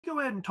go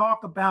ahead and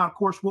talk about, of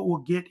course, what we'll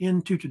get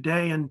into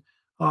today and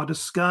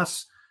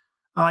discuss.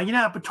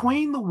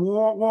 Between the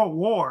world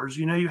wars,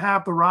 you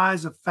have the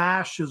rise of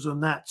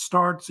fascism that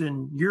starts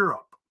in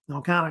Europe.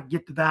 I'll kind of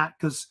get to that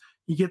because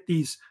you get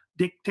these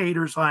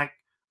dictators like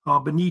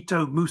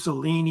Benito,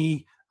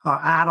 Mussolini,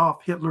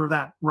 Adolf, Hitler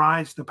that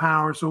rise to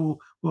power. So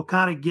we'll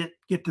kind of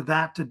get to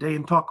that today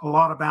and talk a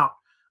lot about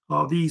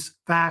these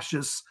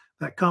fascists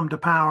that come to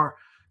power.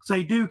 So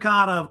they do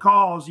kind of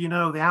cause,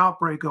 the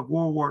outbreak of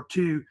World War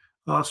II,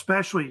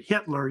 especially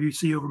Hitler. You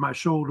see over my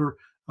shoulder.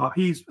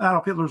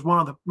 Adolf Hitler is one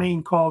of the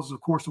main causes,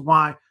 of course, of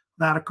why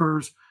that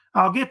occurs.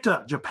 I'll get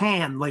to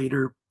Japan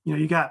later.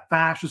 You got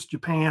fascist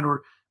Japan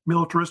or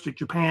militaristic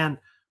Japan.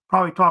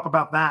 Probably talk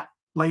about that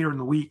later in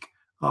the week.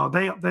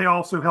 They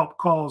also helped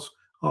cause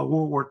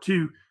World War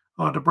II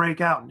to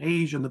break out in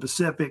Asia and the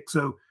Pacific.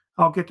 So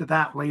I'll get to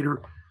that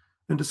later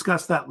and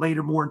discuss that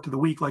later more into the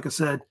week, like I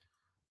said.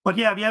 But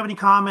yeah, if you have any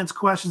comments,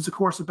 questions, of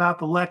course, about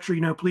the lecture,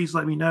 please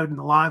let me know in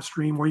the live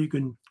stream, where you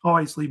can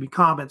always leave me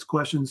comments,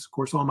 questions, of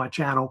course, on my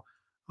channel.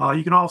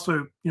 You can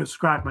also,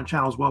 subscribe to my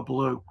channel as well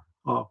below,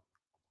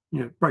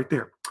 right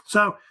there.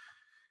 So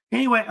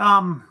anyway,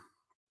 kind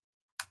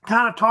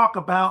of talk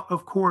about,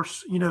 of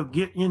course,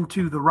 get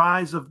into the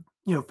rise of,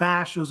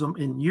 fascism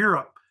in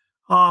Europe.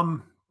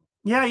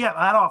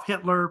 Adolf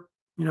Hitler,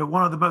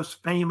 one of the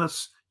most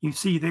famous, you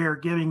see there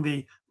giving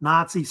the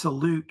Nazi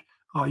salute.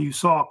 You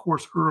saw, of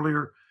course,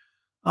 earlier.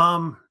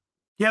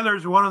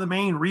 There's one of the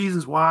main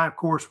reasons why, of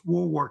course,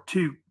 World War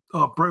II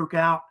broke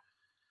out.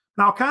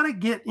 Now, I'll kind of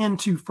get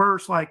into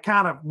first, like,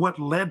 kind of what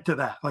led to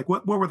that. Like,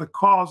 what were the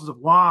causes of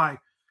why,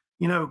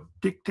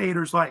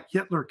 dictators like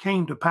Hitler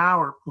came to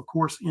power, of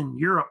course, in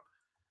Europe.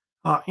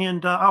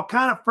 I'll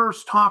kind of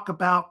first talk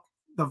about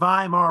the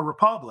Weimar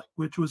Republic,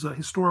 which was a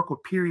historical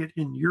period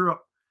in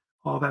Europe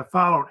that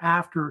followed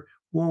after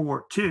World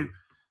War II.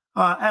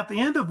 At the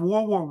end of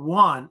World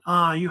War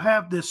I, you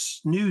have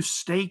this new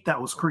state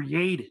that was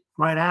created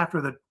right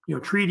after the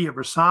Treaty of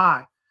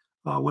Versailles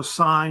was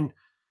signed.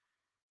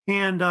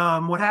 And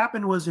what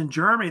happened was, in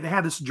Germany, they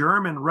had this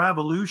German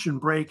Revolution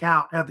break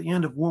out at the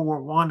end of World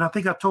War I. I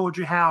think I told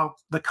you how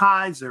the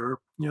Kaiser,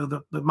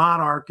 the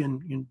monarch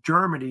in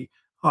Germany,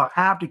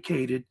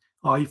 abdicated.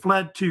 He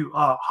fled to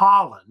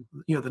Holland,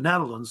 the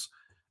Netherlands.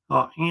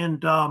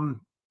 And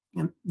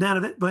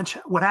then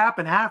what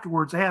happened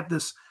afterwards, they had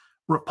this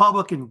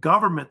Republican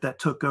government that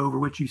took over,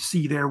 which you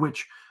see there,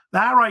 which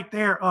that right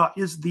there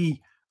is the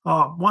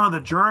one of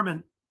the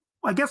German,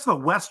 I guess the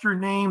Western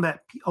name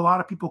that a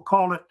lot of people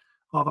call it,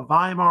 the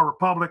Weimar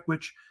Republic,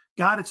 which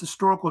got its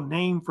historical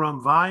name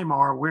from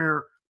Weimar,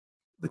 where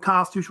the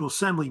Constitutional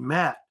Assembly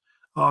met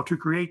to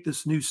create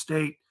this new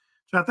state.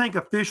 So I think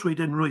officially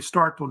didn't really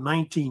start till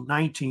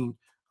 1919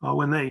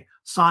 when they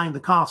signed the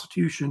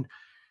Constitution.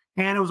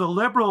 And it was a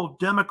liberal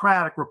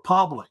democratic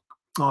republic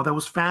that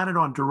was founded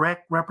on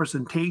direct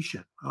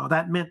representation.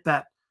 That meant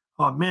that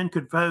men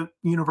could vote,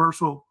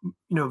 universal,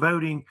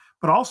 voting,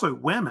 but also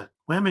women.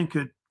 Women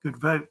could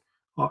vote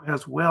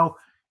as well,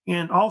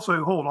 and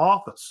also hold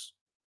office,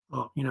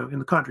 in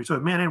the country. So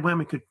men and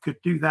women could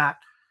do that.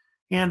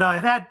 And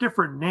it had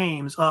different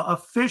names.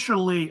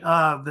 Officially,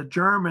 the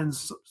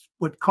Germans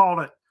would call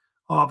it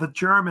the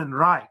German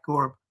Reich,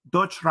 or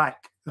Deutsch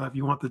Reich, if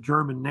you want the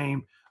German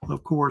name,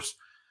 of course.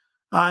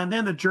 And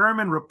then the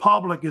German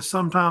Republic is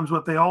sometimes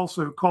what they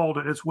also called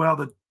it as well,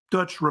 the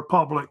Dutch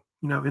Republic,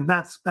 and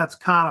that's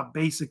kind of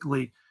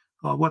basically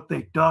what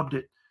they dubbed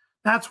it.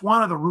 That's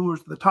one of the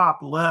rulers at the top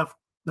left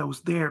that was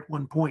there at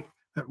one point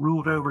that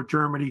ruled over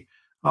Germany,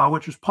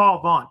 which was Paul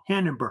von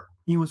Hindenburg.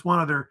 He was one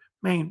of their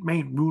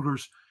main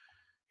rulers.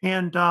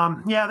 And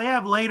they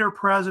have later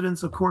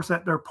presidents, of course,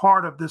 that they're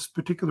part of this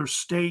particular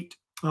state.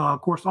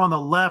 Of course, on the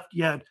left,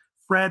 you had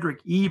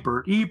Frederick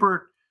Ebert.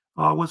 Ebert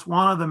was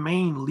one of the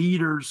main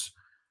leaders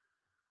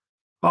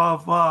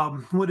of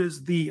what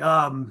is the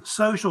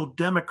Social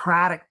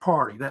Democratic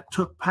Party that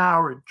took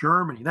power in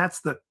Germany.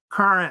 That's the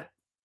current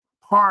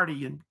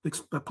party and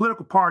the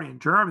political party in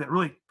Germany that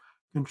really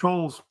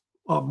controls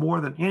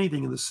more than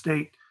anything in the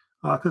state.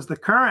 Because the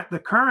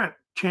current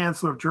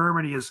chancellor of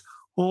Germany is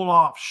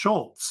Olaf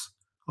Scholz.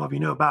 If you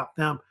know about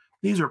them,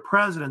 these are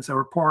presidents that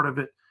were part of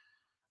it.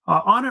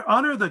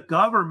 Under the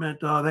government,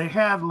 they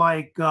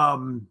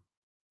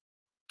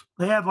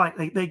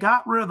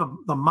got rid of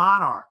the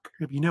monarch,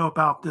 if you know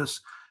about this,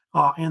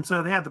 and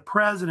so they had the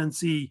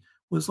presidency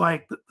was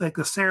like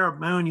the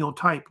ceremonial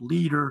type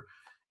leader,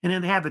 and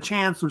then they had the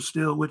chancellor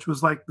still, which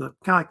was like the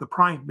kind of like the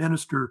prime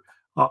minister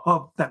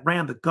of that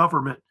ran the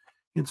government,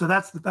 and so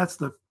that's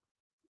the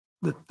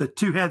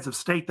two heads of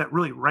state that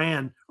really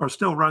ran or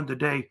still run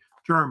today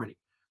Germany.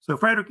 So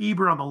Frederick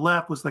Ebert on the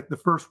left was like the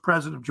first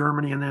president of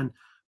Germany, and then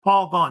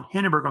Paul von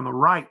Hindenburg on the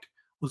right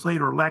was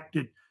later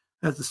elected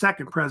as the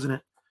second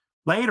president.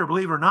 Later,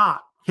 believe it or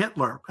not,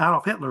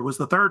 Adolf Hitler was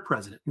the third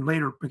president and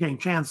later became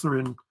chancellor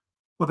and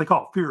what they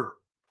call Führer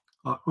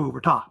over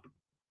time.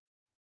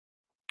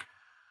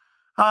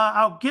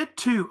 I'll get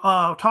to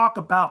talk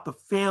about the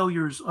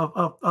failures of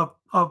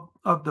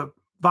the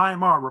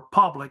Weimar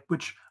Republic,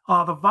 which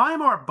the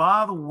Weimar,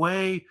 by the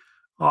way,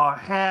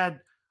 had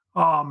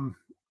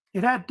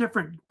it had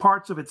different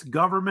parts of its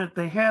government.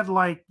 They had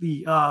like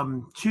the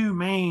two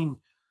main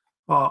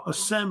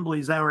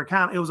assemblies that were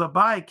it was a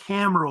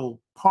bicameral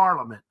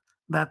parliament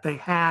that they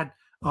had.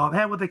 They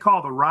had what they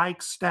call the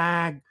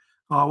Reichstag,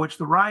 which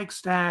the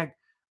Reichstag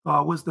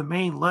was the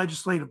main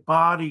legislative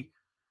body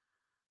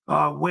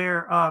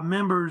where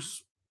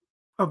members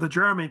of the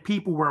German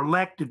people were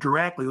elected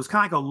directly. It was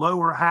kind of like a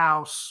lower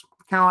house,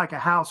 kind of like a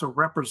House of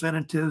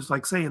Representatives,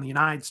 like say in the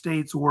United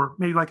States, or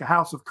maybe like a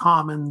House of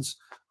Commons,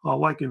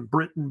 like in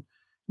Britain. And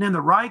then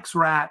the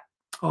Reichsrat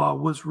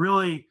was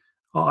really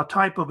a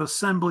type of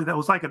assembly that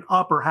was like an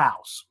upper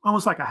house,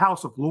 almost like a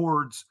House of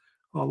Lords,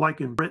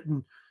 like in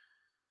Britain.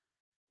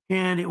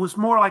 And it was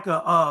more like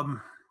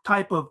a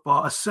type of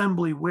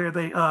assembly where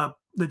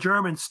the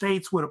German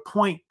states would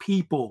appoint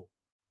people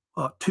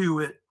to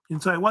it.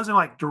 And so it wasn't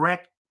like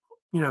direct,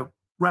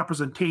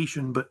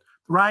 representation, but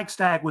the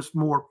Reichstag was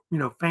more,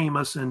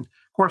 famous. And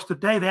of course,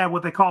 today they have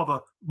what they call the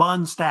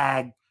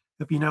Bundestag,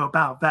 if you know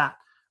about that.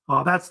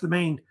 That's the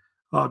main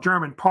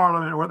German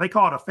parliament, or they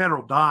call it a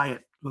federal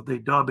diet, what they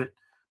dub it.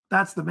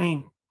 That's the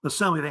main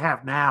assembly they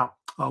have now,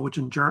 which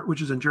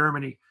is in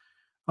Germany,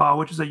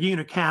 which is a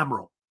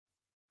unicameral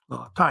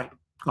type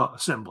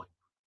assembly.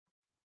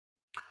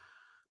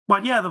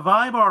 But yeah, the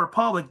Weimar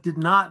Republic did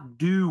not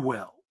do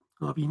well.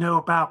 If you know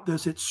about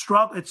this, it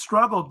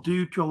struggled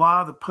due to a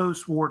lot of the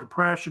post-war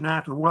depression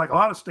after the war. Like a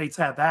lot of states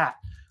had that.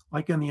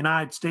 Like in the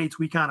United States,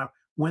 we kind of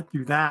went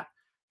through that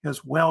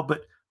as well.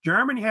 But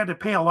Germany had to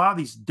pay a lot of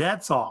these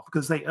debts off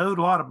because they owed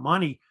a lot of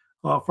money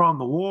from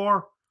the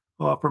war,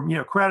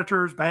 from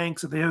creditors,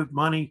 banks that they owed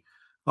money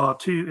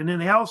to, and then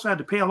they also had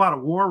to pay a lot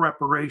of war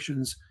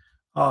reparations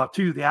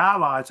to the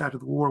Allies after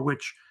the war,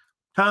 which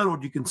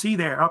totaled, you can see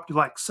there, up to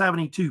like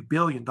 $72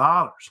 billion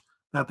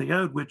that they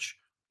owed, which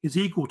is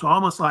equal to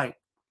almost like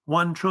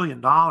 $1 trillion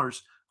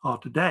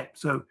today.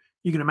 So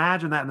you can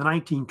imagine that in the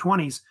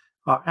 1920s,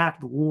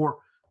 after the war,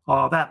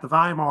 that the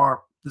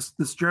Weimar,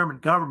 this German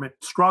government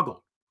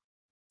struggled.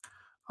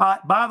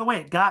 By the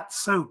way, it got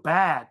so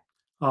bad,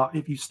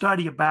 if you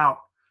study about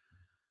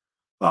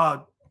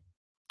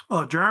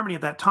Germany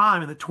at that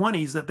time in the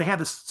 20s, that they had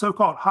this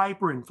so-called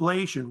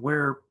hyperinflation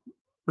where,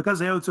 because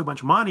they owed so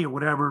much money or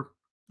whatever,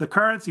 the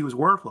currency was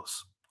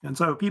worthless. And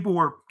so people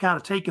were kind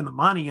of taking the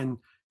money and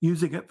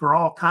using it for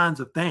all kinds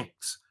of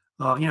things.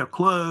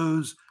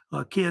 Clothes,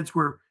 kids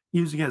were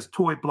using it as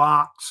toy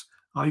blocks.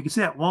 You can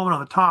see that woman on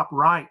the top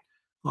right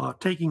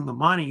taking the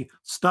money,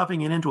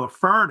 stuffing it into a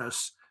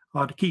furnace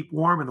to keep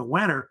warm in the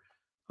winter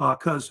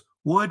because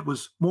wood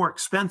was more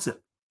expensive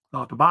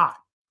to buy.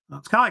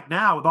 It's kind of like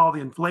now with all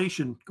the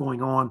inflation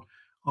going on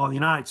in the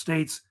United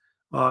States,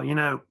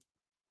 under,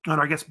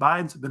 I guess,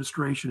 Biden's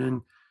administration,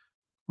 and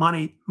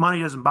money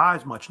doesn't buy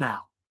as much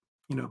now,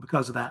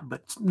 because of that.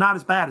 But it's not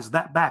as bad as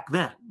that back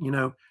then.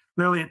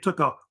 Really, it took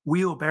a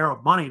wheelbarrow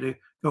of money to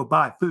go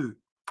buy food,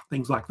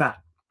 things like that.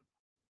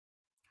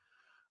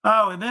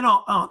 Oh, and then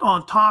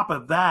on top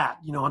of that,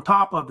 on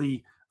top of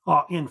the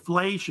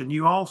inflation,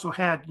 you also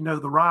had,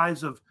 the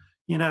rise of,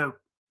 the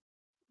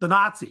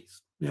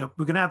Nazis. We're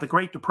going to have the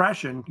Great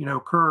Depression,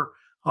 occur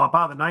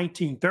by the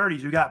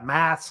 1930s. You got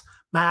mass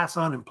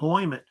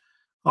unemployment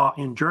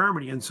in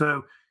Germany, and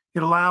so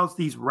it allows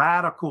these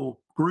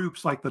radical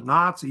groups like the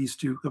Nazis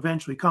to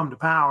eventually come to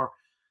power.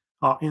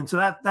 And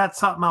so that's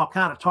something I'll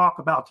kind of talk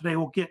about today.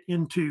 We'll get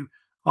into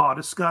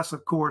discuss,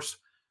 of course,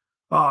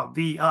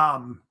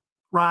 the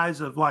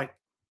rise of like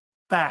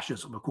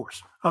fascism, of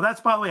course. That's,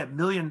 by the way, $1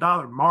 million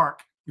mark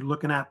you're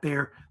looking at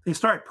there. They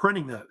started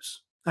printing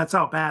those. That's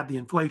how bad the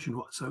inflation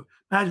was. So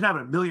imagine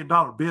having $1 million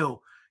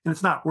bill and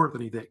it's not worth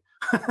anything.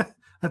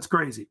 That's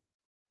crazy.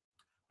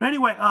 But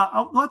anyway,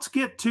 let's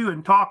get to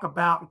and talk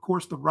about, of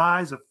course, the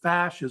rise of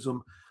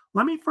fascism.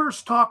 Let me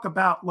first talk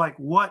about like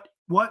what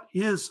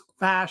is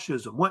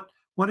fascism?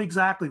 What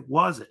exactly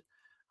was it?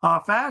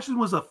 Fascism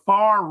was a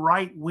far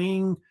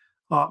right-wing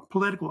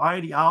political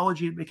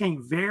ideology. It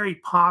became very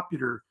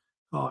popular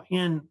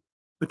in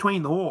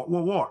between the world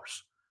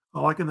wars,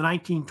 like in the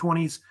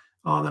 1920s,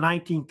 the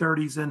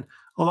 1930s, and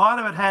a lot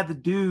of it had to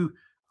do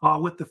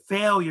with the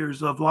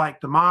failures of like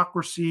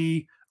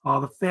democracy,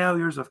 the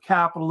failures of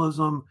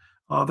capitalism.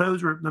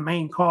 Those were the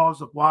main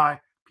cause of why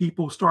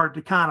people started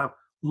to kind of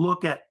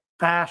look at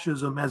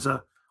fascism as an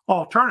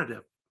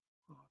alternative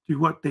to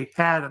what they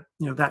had at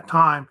that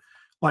time,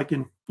 like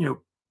in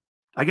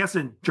I guess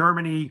in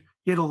Germany,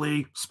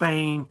 Italy,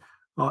 Spain,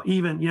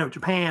 even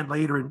Japan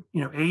later in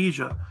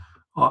Asia,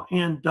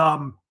 and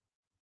of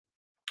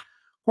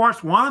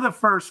course one of the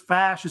first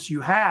fascists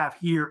you have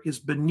here is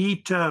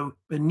Benito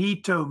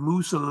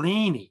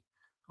Mussolini,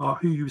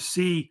 who you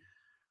see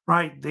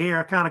right there.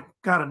 I kind of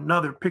got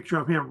another picture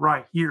of him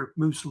right here,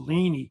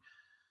 Mussolini,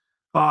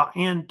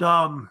 and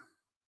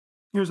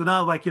here's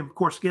another like him, of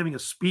course, giving a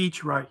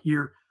speech right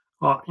here,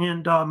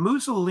 and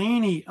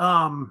Mussolini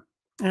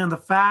and the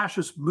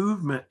fascist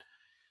movement.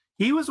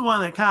 He was the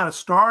one that kind of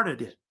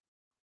started it.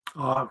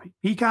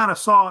 He kind of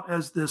saw it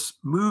as this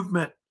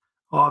movement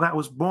that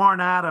was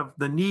born out of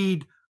the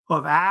need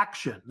of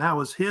action. That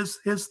was his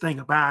thing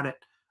about it.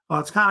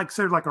 It's kind of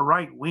considered like a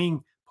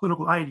right-wing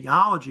political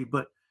ideology,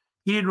 but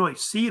he didn't really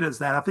see it as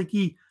that. I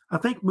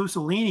think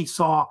Mussolini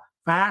saw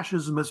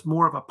fascism as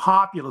more of a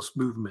populist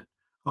movement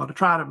to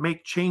try to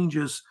make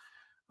changes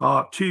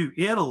to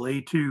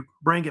Italy to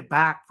bring it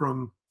back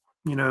from,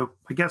 I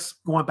guess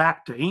going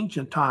back to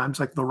ancient times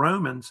like the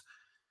Romans.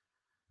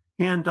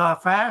 And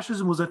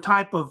fascism was a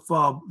type of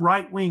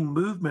right-wing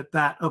movement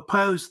that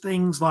opposed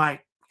things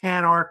like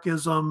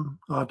anarchism,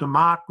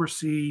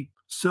 democracy,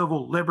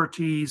 civil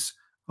liberties.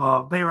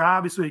 They were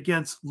obviously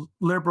against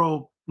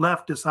liberal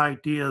leftist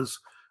ideas,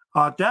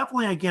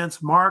 definitely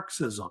against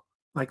Marxism.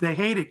 Like they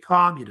hated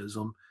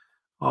communism.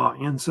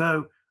 And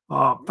so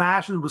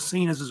fascism was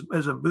seen as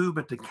a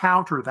movement to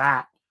counter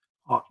that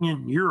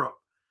in Europe.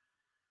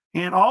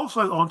 And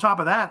also, on top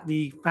of that,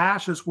 the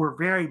fascists were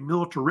very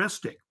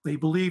militaristic. They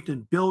believed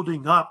in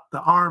building up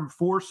the armed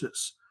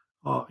forces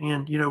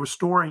and,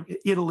 restoring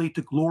Italy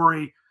to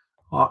glory.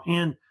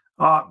 And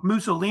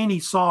Mussolini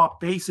saw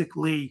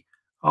basically,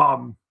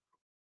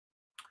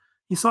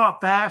 he saw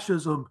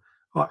fascism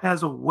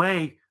as a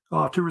way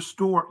to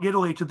restore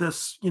Italy to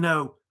this,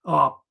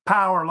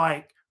 power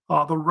like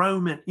the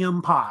Roman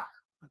Empire.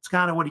 That's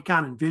kind of what he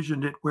kind of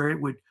envisioned it, where it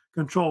would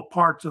control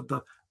parts of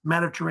the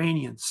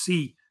Mediterranean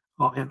Sea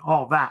and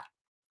all that.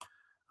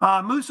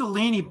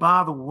 Mussolini,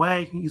 by the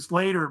way, he's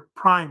later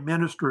prime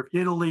minister of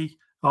Italy.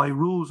 He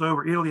rules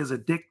over Italy as a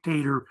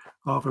dictator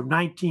from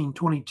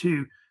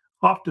 1922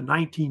 up to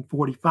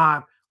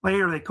 1945.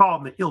 Later, they call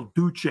him the Il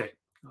Duce,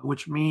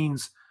 which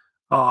means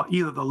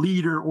either the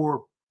leader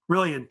or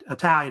really in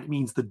Italian, it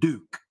means the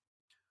Duke.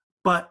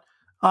 But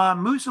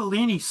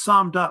Mussolini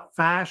summed up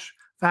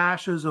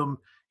fascism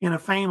in a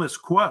famous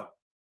quote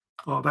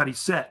that he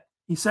said.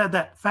 He said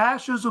that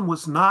fascism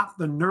was not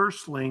the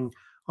nursling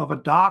of a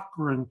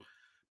doctrine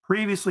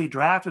previously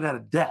drafted at a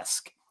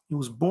desk. It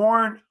was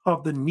born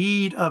of the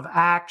need of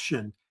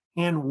action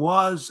and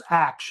was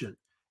action.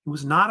 It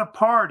was not a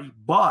party,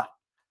 but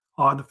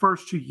in the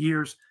first 2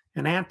 years,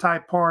 an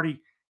anti-party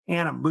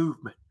and a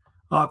movement.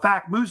 In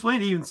fact,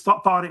 Mussolini even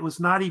thought it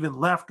was not even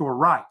left or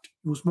right.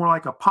 It was more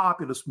like a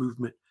populist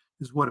movement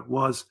is what it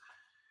was.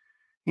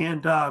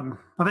 And I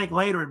think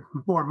later in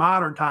more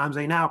modern times,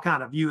 they now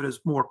kind of view it as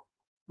more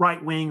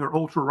right-wing or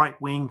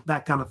ultra-right-wing,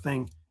 that kind of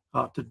thing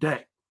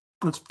today.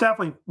 It's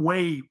definitely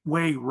way,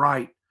 way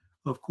right,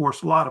 of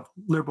course, a lot of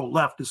liberal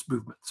leftist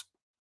movements.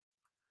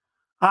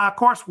 Of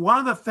course, one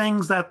of the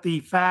things that the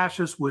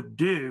fascists would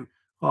do,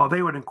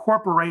 they would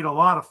incorporate a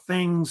lot of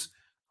things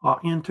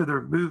into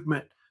their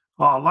movement,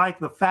 like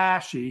the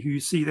fasci, who you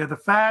see there. The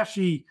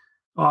fasci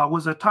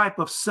was a type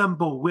of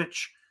symbol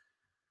which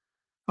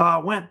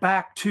went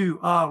back to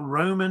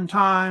Roman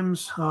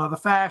times. The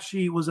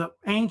fasci was an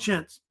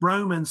ancient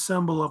Roman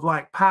symbol of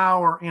like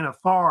power and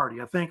authority.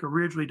 I think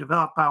originally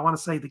developed by, I want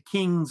to say, the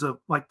kings of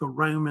like the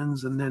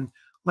Romans, and then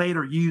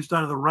later used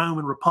under the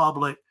Roman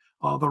Republic,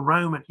 the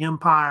Roman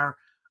Empire.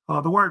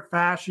 The word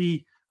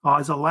fasci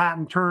is a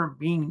Latin term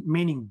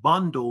meaning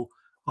bundle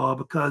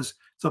because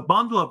it's a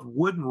bundle of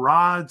wooden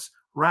rods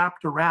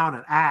wrapped around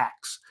an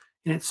axe.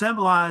 And it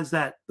symbolized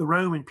that the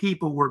Roman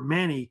people were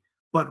many,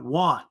 but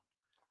one.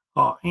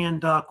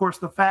 And of course,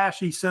 the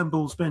fasci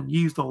symbol's been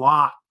used a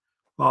lot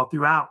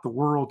throughout the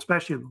world,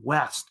 especially in the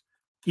West,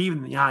 even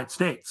in the United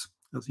States.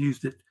 Has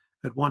used it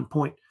at one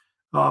point.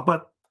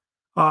 But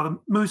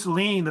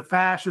Mussolini, the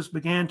fascists,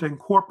 began to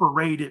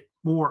incorporate it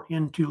more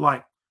into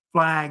like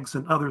flags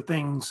and other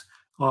things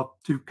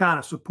to kind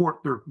of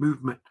support their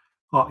movement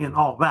and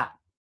all that.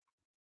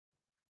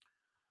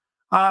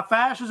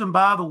 Fascism,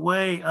 by the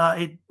way,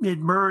 it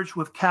merged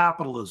with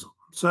capitalism.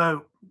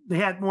 So they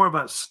had more of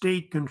a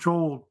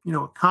state-controlled,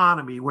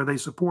 economy where they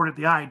supported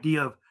the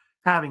idea of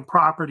having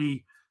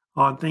property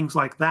and things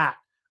like that.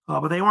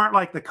 But they weren't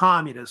like the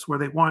communists where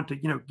they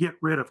wanted to, get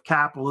rid of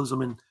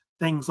capitalism and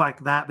things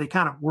like that. They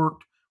kind of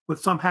worked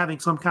with having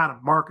some kind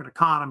of market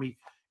economy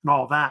and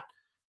all that,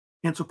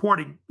 and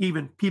supporting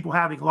even people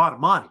having a lot of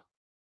money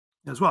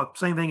as well.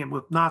 Same thing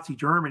with Nazi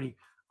Germany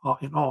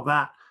and all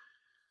that.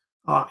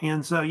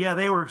 And so, yeah,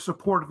 they were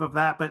supportive of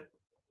that. But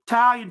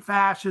Italian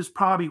fascists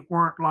probably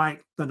weren't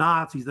like the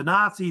Nazis. The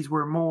Nazis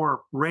were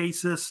more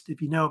racist,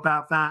 if you know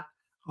about that.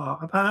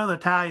 I know the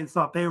Italians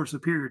thought they were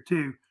superior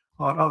to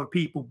other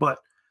people, but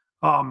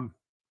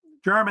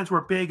Germans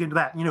were big into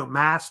that,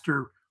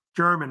 master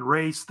German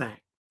race thing.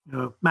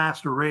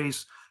 Master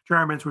race.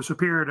 Germans were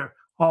superior to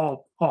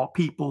all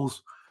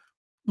peoples.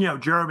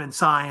 German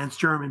science,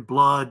 German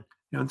blood,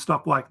 and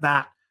stuff like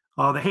that.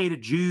 They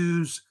hated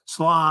Jews,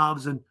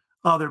 Slavs, and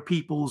other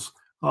peoples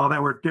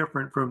that were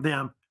different from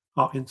them,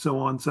 and so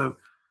on. So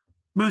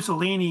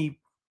Mussolini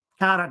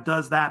kind of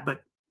does that,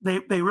 but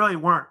they really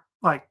weren't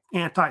like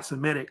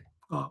anti-Semitic,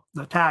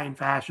 the Italian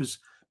fascists.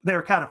 They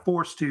were kind of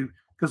forced to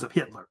because of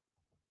Hitler.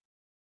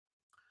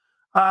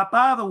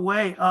 By the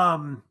way,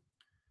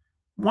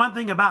 one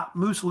thing about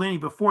Mussolini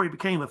before he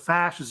became a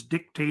fascist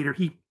dictator,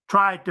 he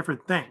tried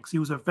different things. He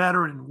was a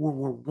veteran in World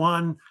War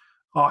One.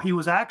 He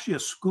was actually a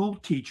school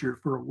teacher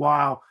for a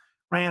while,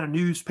 ran a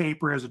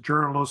newspaper as a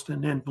journalist,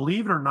 and then,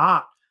 believe it or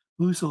not,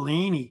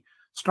 Mussolini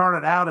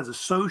started out as a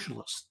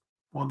socialist.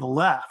 on the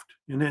left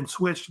and then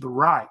switch to the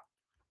right.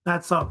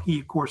 That's something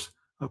he, of course,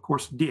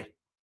 did.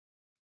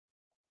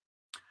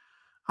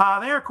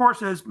 There, of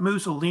course, is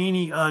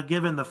Mussolini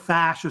given the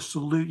fascist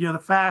salute. The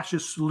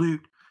fascist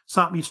salute,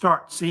 something you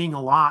start seeing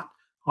a lot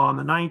in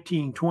the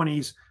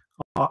 1920s,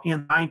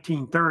 in the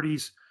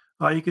 1930s.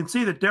 You can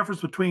see the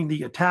difference between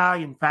the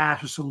Italian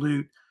fascist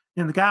salute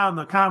and the guy on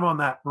the kind of on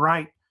that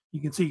right. You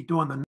can see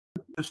doing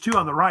those two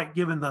on the right,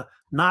 given the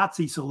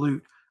Nazi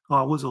salute,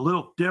 was a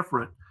little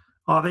different.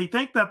 They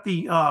think that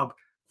the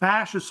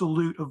fascist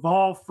salute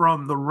evolved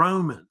from the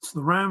Romans.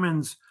 The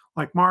Romans,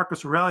 like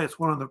Marcus Aurelius,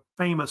 one of the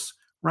famous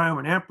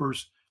Roman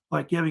emperors,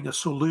 like giving a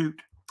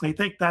salute. They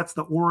think that's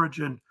the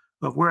origin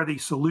of where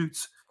these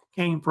salutes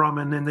came from,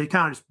 and then they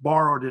kind of just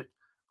borrowed it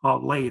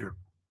later.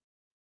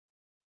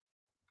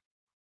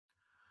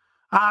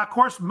 Of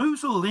course,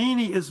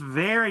 Mussolini is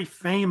very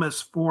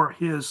famous for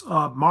his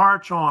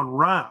March on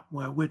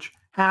Rome, which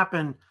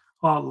happened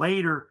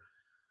later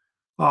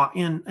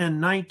in the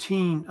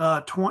 1920s,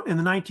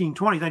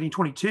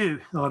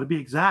 1922 to be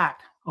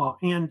exact.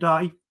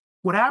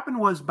 What happened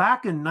was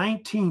back in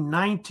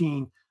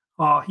 1919,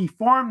 he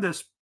formed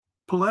this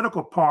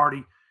political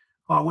party,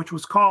 which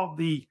was called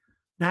the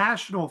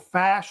National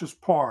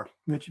Fascist Party,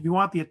 which, if you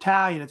want the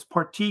Italian, it's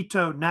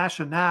Partito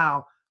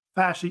Nazionale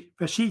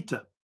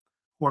Fascista,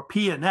 or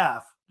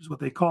PNF is what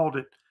they called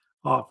it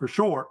for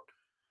short.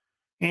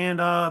 And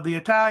the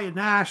Italian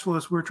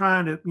nationalists were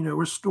trying to,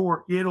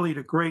 restore Italy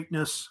to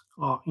greatness.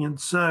 And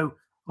so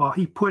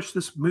he pushed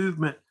this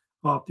movement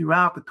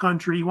throughout the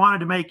country. He wanted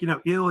to make,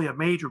 Italy a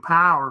major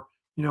power,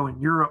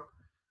 in Europe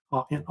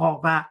and all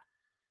that.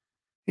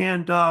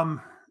 And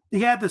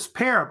he had this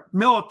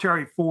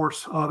paramilitary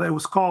force that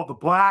was called the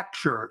Black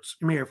Shirts.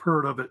 You may have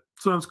heard of it.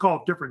 Sometimes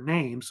called different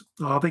names.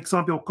 I think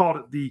some people called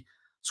it the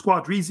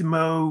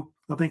Squadrissimo,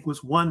 I think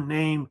was one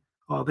name.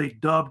 They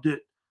dubbed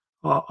it.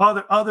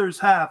 Others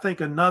had, I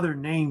think, another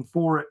name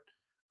for it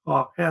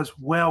as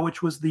well,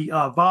 which was the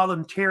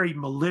Voluntary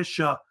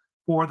Militia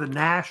for the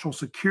National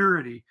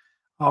Security,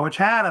 which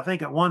had, I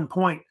think, at one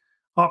point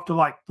up to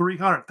like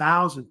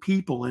 300,000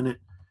 people in it.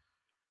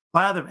 A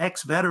lot of them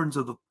ex-veterans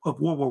of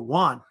World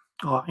War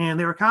I, and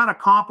they were kind of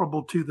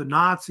comparable to the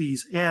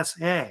Nazis'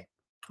 SA,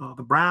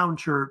 the brown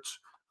shirts,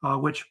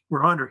 which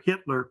were under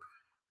Hitler.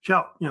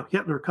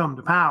 Hitler come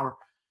to power.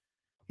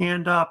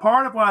 And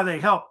part of why they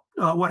helped,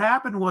 what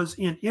happened was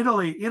in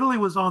Italy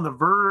was on the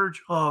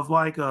verge of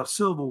like a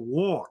civil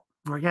war,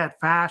 where you had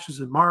fascists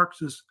and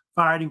Marxists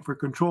fighting for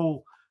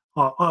control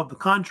of the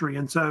country.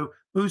 And so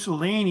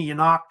Mussolini,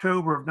 in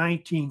October of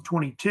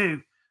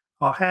 1922,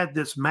 had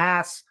this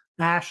mass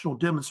national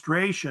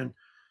demonstration.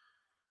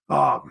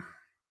 And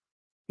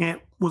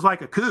it was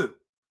like a coup.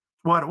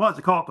 What it was,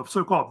 they called it the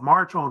so-called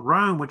March on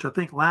Rome, which I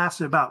think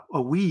lasted about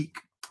a week.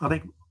 I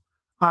think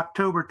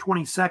October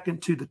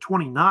 22nd to the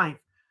 29th.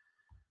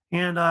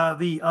 And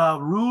the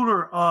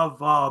ruler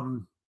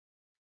of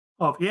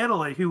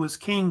Italy, who was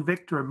King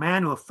Victor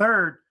Emmanuel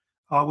III,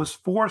 was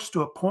forced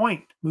to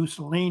appoint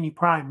Mussolini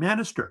prime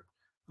minister,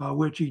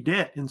 which he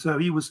did. And so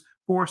he was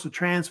forced to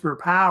transfer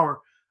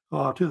power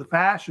to the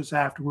fascists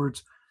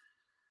afterwards.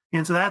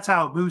 And so that's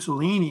how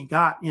Mussolini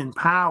got in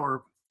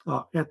power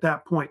at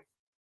that point.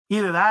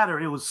 Either that or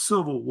it was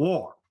civil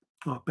war,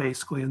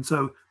 basically. And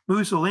so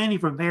Mussolini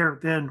from there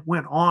then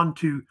went on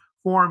to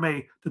form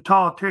a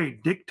totalitarian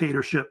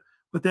dictatorship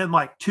within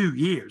like 2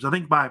 years. I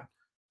think by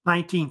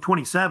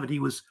 1927, he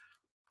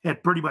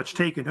had pretty much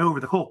taken over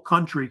the whole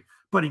country,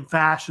 putting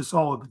fascists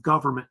all in the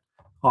government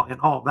and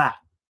all that.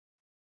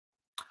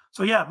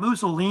 So yeah,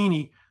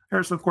 Mussolini,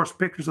 there's of course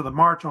pictures of the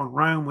March on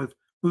Rome with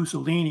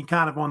Mussolini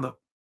kind of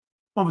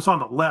almost on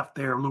the left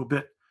there a little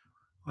bit.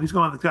 He's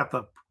got the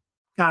kind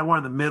of one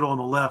in the middle on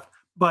the left.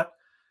 But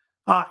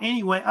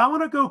anyway, I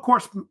want to go, of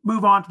course,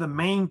 move on to the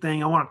main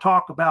thing I want to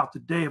talk about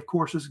today, of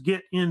course, is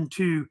get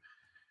into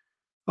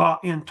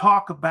and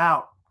talk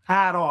about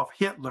Adolf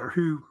Hitler,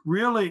 who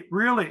really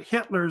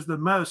Hitler is the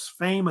most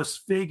famous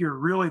figure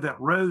really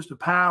that rose to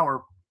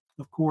power,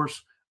 of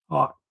course,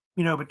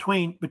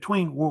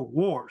 between world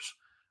wars.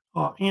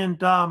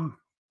 And I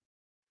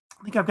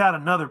think I've got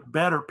another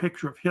better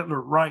picture of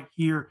Hitler right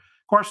here.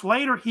 Of course,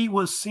 later he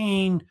was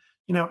seen,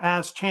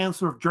 as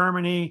Chancellor of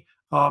Germany,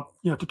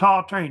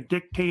 totalitarian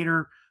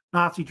dictator,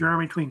 Nazi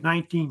Germany between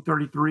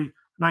 1933 and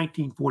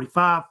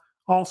 1945,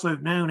 also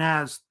known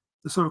as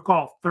the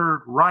so-called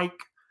Third Reich.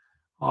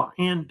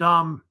 And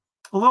a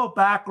little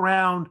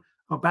background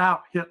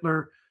about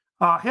Hitler.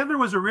 Hitler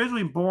was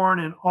originally born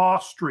in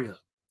Austria.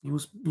 He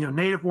was,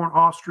 native-born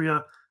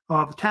Austria.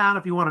 The town,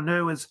 if you want to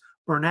know, is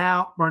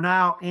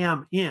Bernau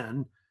am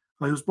Inn.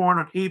 He was born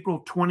on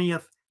April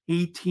 20th,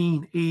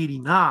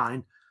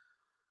 1889.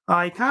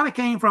 He kind of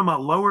came from a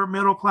lower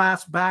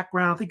middle-class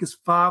background. I think his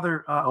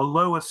father,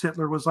 Alois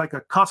Hitler, was like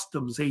a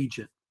customs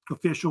agent,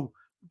 official,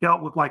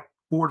 dealt with like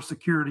border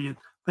security and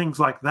things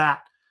like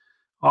that.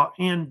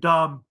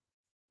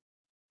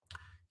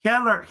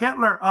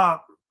 Hitler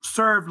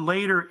served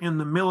later in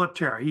the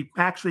military. He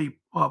actually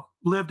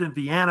lived in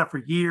Vienna for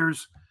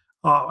years.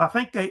 I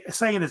think they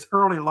say in his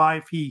early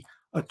life he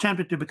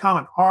attempted to become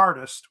an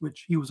artist,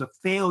 which he was a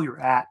failure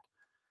at.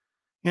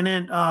 And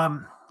then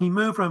he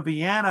moved from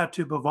Vienna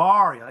to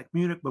Bavaria, like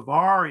Munich,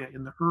 Bavaria,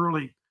 in the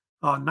early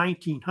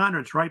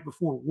 1900s, right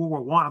before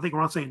World War I. I think we're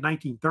going to say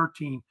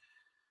 1913.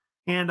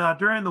 And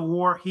during the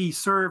war, he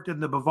served in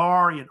the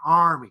Bavarian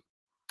army.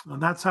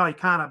 And that's how he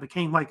kind of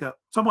became like a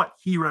somewhat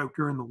hero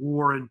during the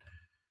war. And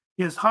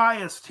his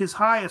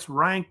highest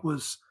rank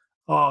was,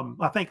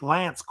 I think,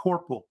 Lance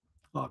Corporal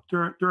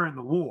during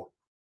the war.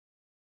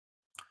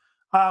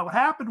 What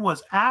happened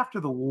was, after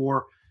the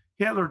war,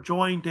 Hitler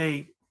joined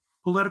a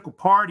political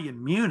party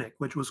in Munich,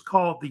 which was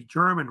called the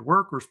German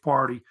Workers'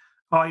 Party.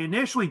 He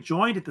initially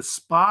joined it to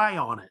spy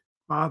on it,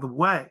 by the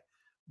way,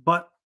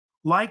 but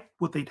like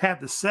what they'd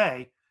had to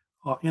say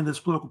in this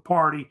political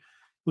party, it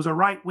was a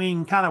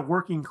right-wing kind of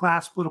working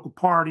class political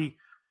party.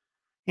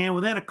 And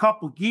within a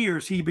couple of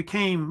years, he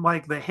became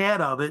like the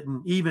head of it,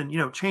 and even,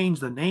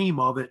 changed the name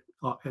of it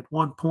at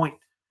one point.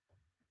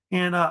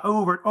 And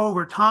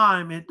over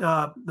time,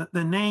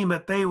 the name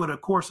that they would,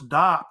 of course,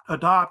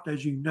 adopt,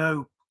 as you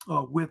know,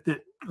 with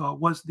it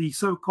was the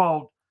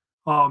so-called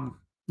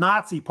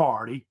Nazi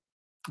Party,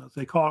 as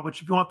they call it.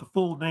 Which, if you want the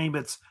full name,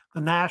 it's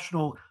the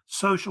National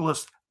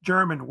Socialist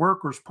German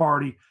Workers'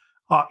 Party,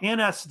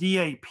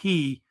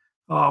 NSDAP,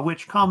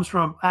 which comes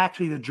from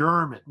actually the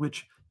German,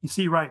 which you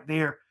see right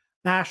there,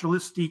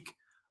 Nationalistische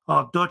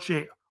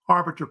Deutsche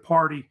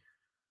Arbeiterparty.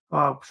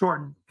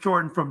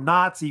 Shortened from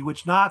Nazi,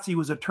 which Nazi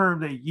was a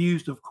term they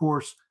used, of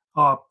course,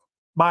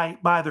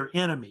 by their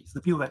enemies,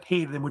 the people that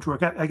hated them, which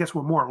were, I guess,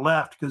 were more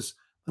left, because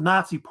the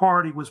Nazi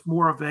Party was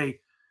more of a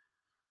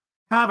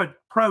kind of a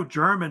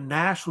pro-German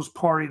nationalist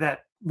party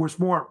that was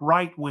more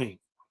right-wing,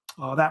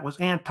 that was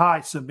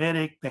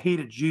anti-Semitic. They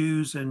hated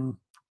Jews, and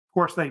of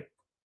course they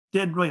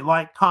didn't really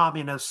like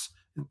communists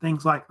and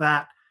things like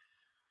that.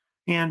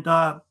 And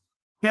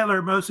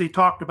Hitler mostly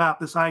talked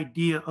about this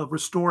idea of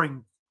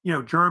restoring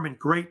German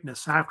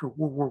greatness after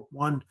World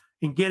War I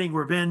and getting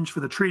revenge for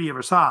the Treaty of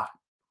Versailles,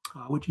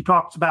 which he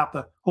talks about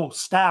the whole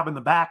stab in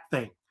the back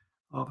thing,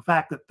 the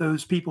fact that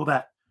those people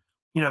that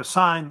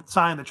signed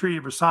the Treaty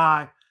of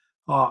Versailles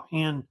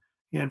and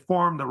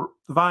formed the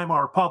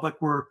Weimar Republic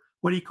were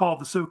what he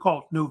called the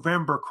so-called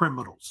November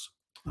criminals.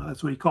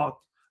 That's what he called it.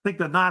 I think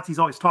the Nazis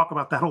always talk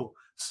about that whole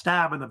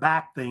stab in the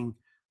back thing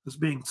as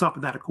being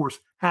something that, of course,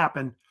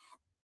 happened.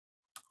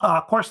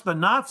 Of course, the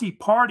Nazi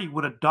Party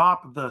would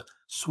adopt the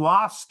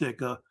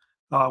swastika,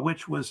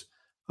 which was,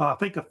 I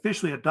think,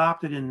 officially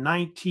adopted in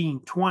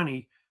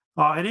 1920.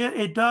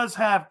 It does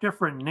have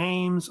different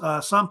names.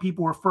 Some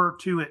people refer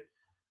to it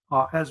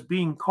as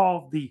being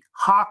called the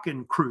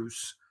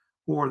Hakenkreuz,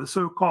 or the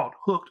so-called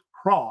hooked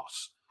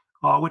cross,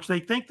 which they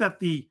think that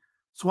the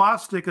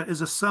swastika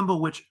is a symbol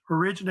which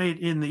originated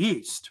in the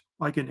East,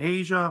 like in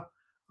Asia,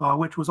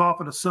 which was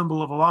often a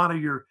symbol of a lot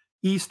of your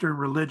Eastern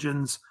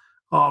religions,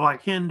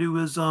 like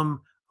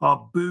Hinduism,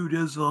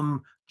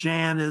 Buddhism,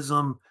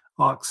 Jainism,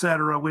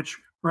 etc., which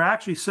were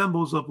actually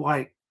symbols of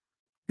like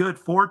good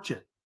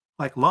fortune,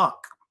 like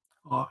luck.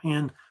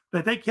 And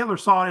I think Hitler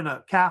saw it in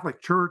a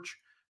Catholic church,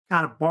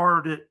 kind of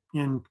borrowed it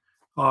and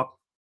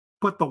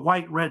put the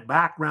white-red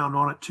background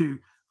on it too,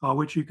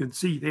 which you can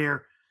see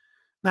there.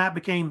 That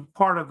became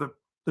part of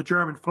the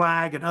German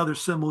flag and other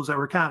symbols that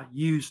were kind of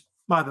used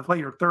by the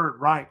later Third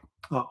Reich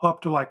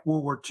up to like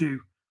World War II,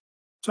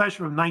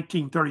 especially from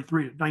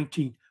 1933 to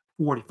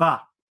 1945.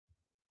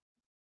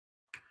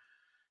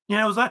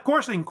 It was, of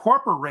course,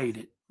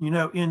 incorporated,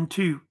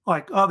 into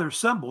like other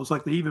symbols.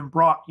 Like they even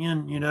brought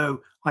in,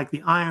 like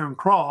the Iron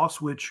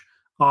Cross, which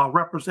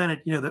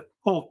represented, the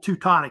old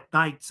Teutonic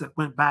Knights that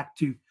went back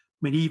to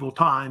medieval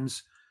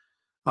times,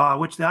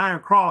 which the Iron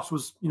Cross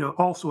was,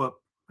 also a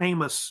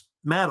famous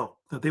medal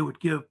that they would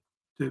give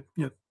to,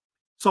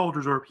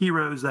 soldiers or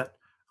heroes that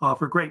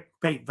for great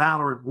faith,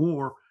 valor, and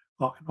war,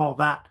 and all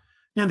that.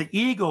 And the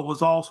eagle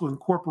was also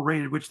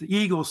incorporated, which the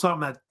eagle is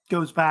something that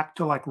goes back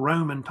to like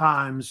Roman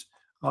times,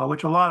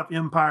 which a lot of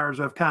empires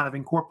have kind of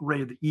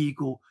incorporated the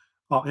eagle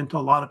into a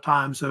lot of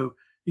times. So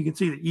you can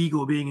see the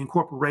eagle being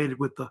incorporated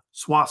with the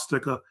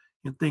swastika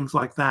and things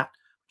like that.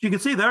 But you can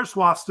see their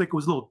swastika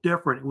was a little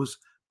different. It was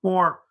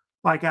more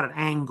like at an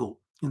angle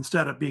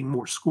instead of being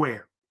more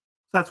square.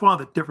 That's one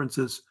of the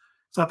differences.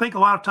 So I think a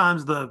lot of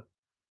times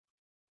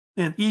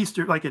in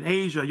Eastern, like in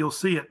Asia, you'll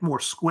see it more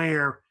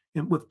square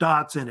and with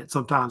dots in it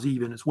sometimes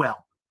even as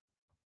well.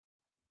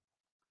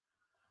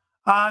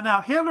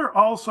 Now, Hitler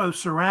also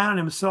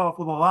surrounded himself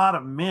with a lot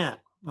of men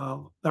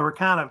that were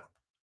kind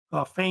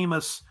of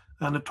famous,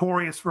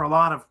 notorious for a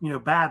lot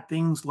of bad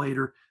things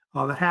later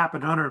that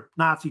happened under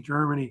Nazi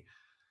Germany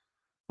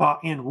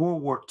in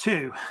World War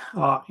II.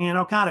 And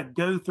I'll kind of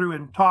go through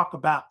and talk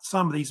about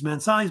some of these men.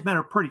 Some of these men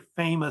are pretty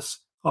famous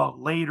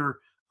later,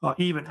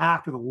 even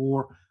after the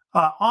war.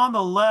 On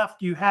the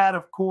left, you had,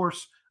 of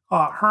course,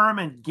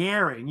 Hermann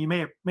Goering. You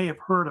may have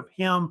heard of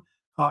him.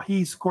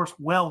 He's, of course,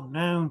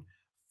 well-known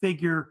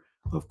figure,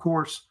 of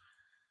course,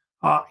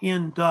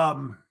 in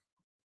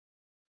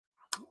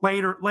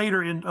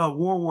later in World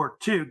War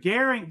II.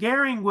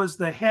 Goering was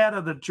the head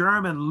of the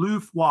German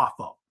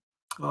Luftwaffe,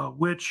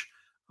 which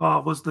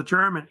was the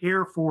German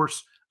Air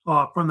Force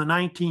from the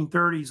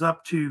 1930s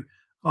up to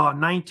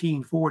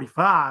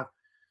 1945.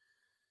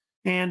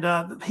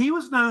 And he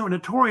was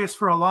notorious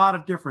for a lot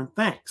of different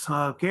things.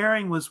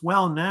 Goering was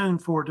well known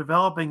for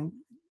developing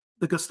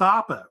the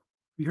Gestapo.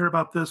 You heard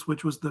about this,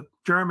 which was the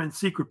German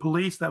secret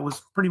police that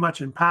was pretty much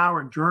in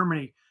power in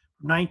Germany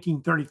from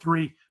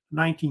 1933 to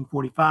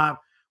 1945.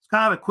 It's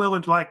kind of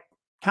equivalent to kind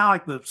of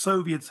like the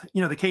Soviets,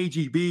 the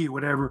KGB or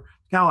whatever,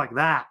 kind of like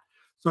that.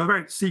 So a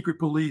very secret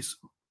police,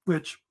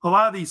 which a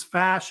lot of these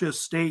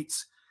fascist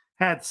states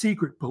had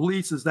secret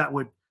polices that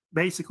would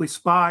basically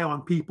spy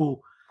on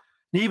people.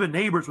 And even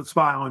neighbors would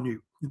spy on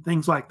you and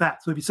things like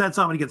that. So if you said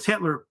something against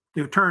Hitler,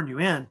 they would turn you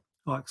in,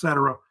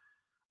 etc.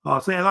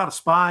 So they had a lot of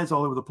spies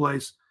all over the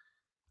place.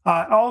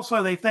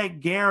 Also, they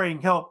think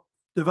Goering helped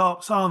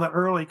develop some of the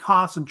early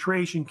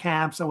concentration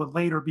camps that would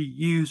later be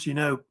used,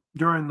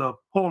 during the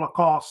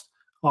Holocaust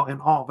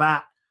and all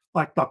that,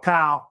 like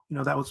Dachau,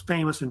 that was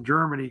famous in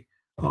Germany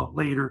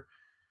later.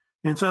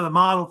 And so the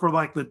model for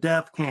the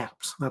death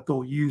camps that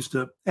they'll use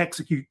to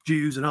execute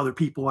Jews and other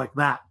people like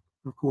that,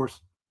 of course,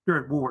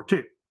 during World War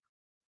II.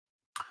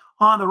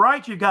 On the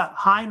right, you've got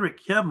Heinrich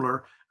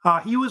Himmler.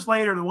 He was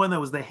later the one that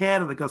was the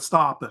head of the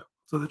Gestapo.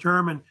 So the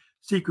German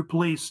secret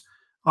police,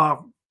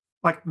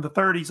 in the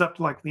 30s up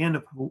to the end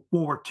of World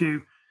War II.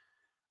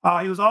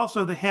 He was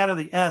also the head of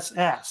the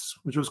SS,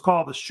 which was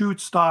called the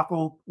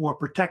Schutzstaffel or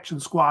Protection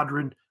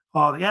Squadron.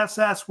 The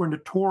SS were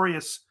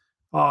notorious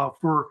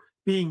for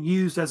being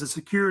used as a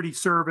security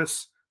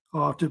service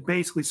to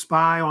basically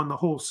spy on the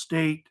whole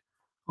state.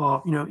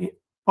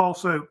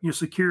 Also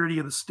security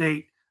of the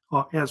state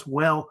as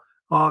well.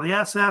 The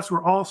SS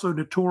were also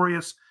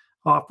notorious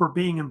for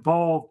being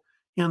involved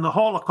in the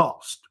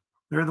Holocaust.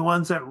 They're the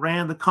ones that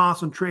ran the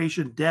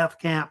concentration death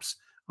camps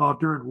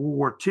during World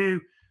War II.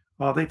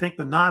 They think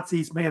the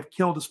Nazis may have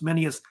killed as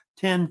many as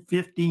 10,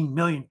 15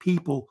 million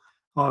people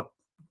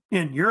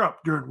in Europe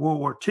during World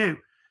War II,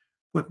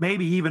 with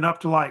maybe even up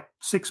to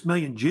 6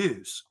 million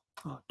Jews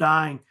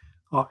dying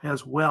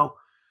as well.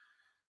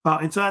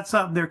 And so that's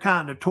something they're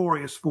kind of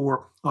notorious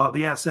for,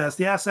 the SS.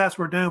 The SS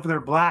were known for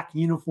their black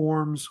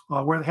uniforms,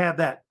 where they had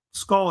that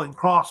skull and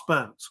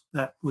crossbones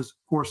that was,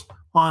 of course,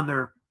 on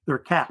their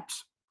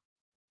caps.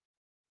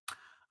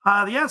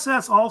 The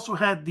SS also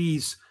had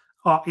these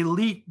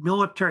elite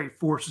military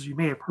forces you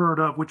may have heard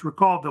of, which were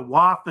called the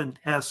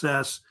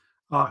Waffen-SS,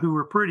 who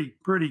were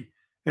pretty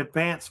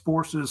advanced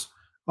forces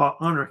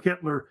under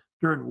Hitler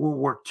during World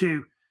War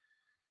II.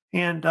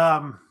 And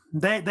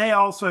they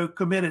also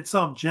committed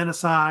some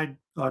genocide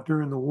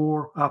during the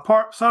war.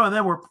 Some of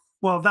them were,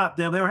 well, not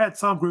them. They had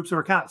some groups that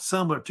were kind of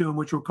similar to them,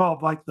 which were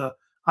called the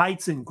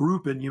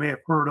Einsatzgruppen, you may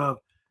have heard of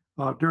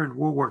during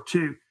World War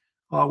II,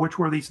 which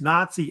were these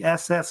Nazi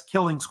SS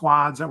killing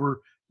squads that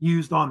were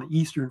used on the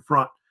Eastern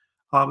Front.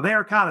 They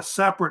are kind of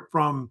separate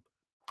from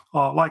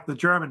the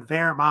German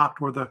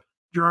Wehrmacht or the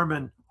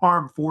German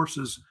armed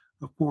forces,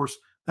 of course,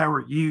 that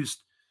were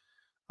used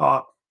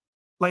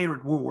later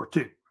in World War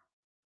II.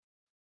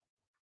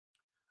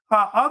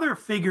 Other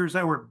figures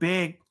that were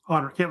big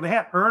on Hitler, they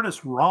had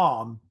Ernest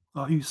Röhm,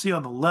 who you see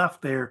on the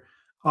left there.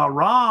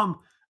 Röhm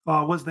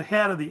was the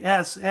head of the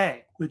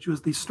SA, which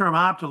was the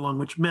Sturmabteilung,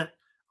 which meant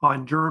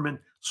in German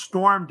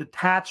storm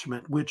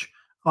detachment, which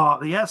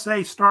the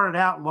SA started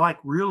out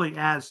really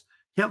as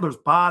Hitler's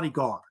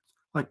bodyguards,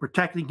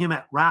 protecting him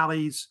at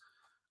rallies.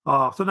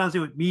 Sometimes they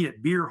would meet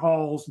at beer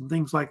halls and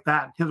things like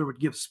that. Hitler would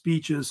give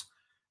speeches,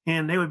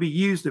 and they would be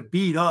used to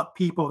beat up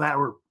people that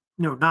were,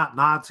 not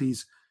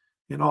Nazis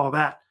and all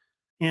that.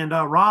 And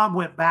Röhm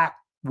went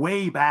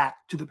way back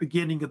to the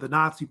beginning of the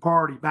Nazi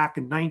Party back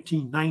in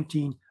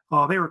 1919.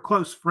 They were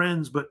close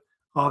friends, but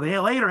they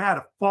later had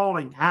a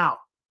falling out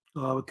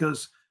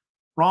because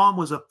Röhm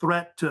was a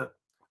threat to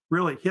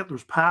really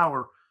Hitler's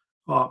power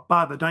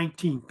by the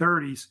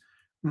 1930s.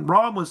 And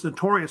Röhm was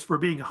notorious for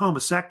being a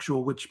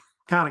homosexual, which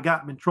kind of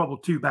got him in trouble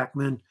too back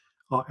then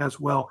as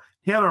well.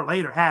 Hitler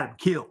later had him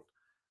killed.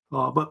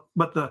 But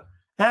the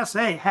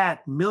SA had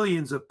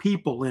millions of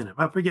people in it.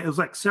 I forget, it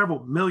was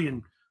several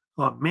million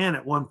men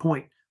at one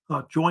point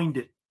joined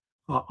it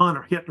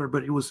under Hitler,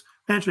 but it was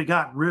eventually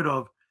gotten rid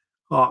of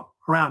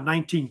around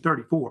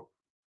 1934.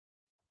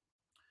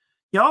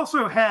 You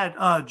also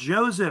had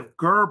Joseph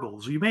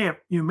Goebbels.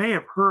 You may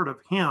have heard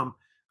of him.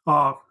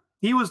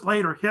 He was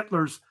later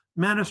Hitler's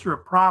minister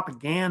of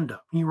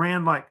propaganda. He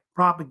ran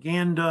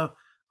propaganda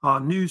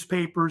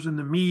newspapers in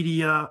the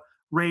media,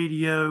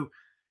 radio,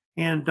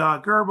 and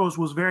Goebbels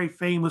was very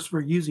famous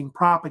for using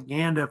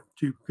propaganda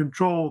to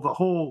control the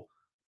whole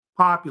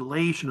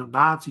population of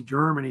Nazi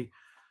Germany.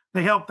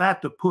 They helped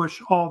that to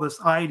push all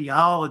this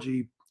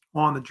ideology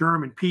on the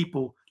German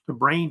people to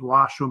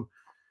brainwash them.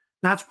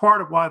 That's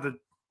part of why the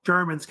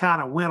Germans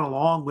kind of went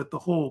along with the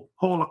whole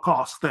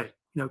Holocaust thing,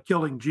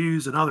 killing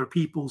Jews and other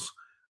peoples,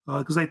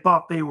 because they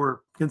thought they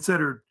were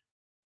considered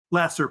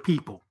lesser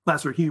people,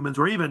 lesser humans,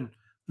 or even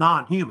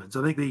non-humans.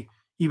 I think they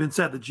even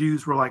said the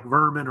Jews were like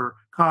vermin or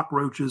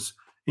cockroaches,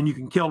 and you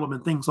can kill them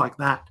and things like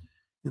that.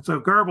 And so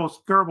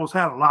Goebbels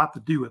had a lot to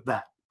do with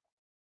that.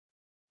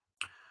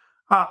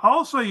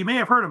 Also, you may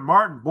have heard of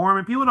Martin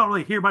Bormann. People don't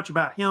really hear much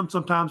about him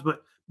sometimes,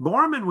 but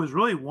Bormann was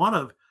really one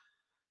of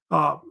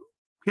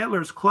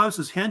Hitler's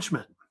closest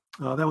henchmen.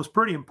 That was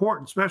pretty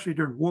important, especially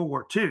during World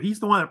War II. He's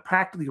the one that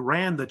practically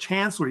ran the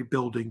Chancellery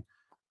building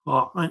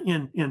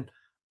in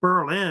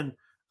Berlin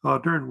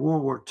during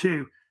World War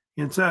II.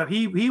 And so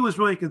he was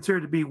really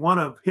considered to be one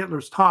of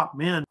Hitler's top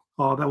men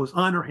that was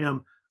under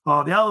him. The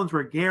other ones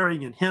were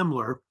Goering and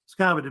Himmler. It's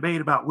kind of a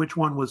debate about which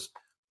one was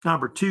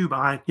number two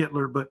behind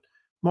Hitler, but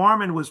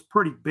Bormann was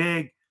pretty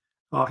big.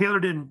 Hitler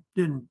didn't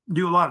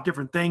do a lot of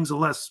different things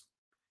unless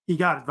he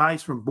got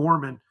advice from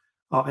Bormann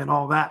and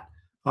all that.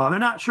 They're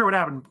not sure what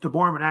happened to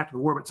Bormann after the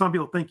war, but some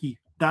people think he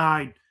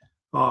died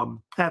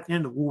at the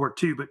end of World War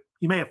II, but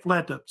he may have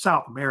fled to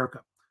South America.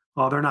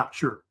 They're not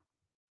sure.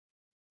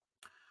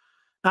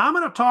 Now, I'm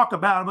going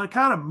to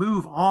kind of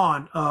move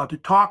on to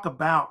talk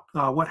about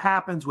what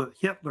happens with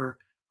Hitler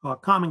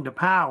coming to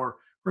power.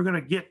 We're going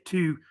to get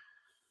to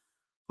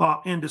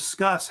and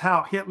discuss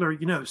how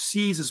Hitler,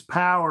 seizes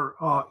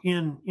power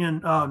in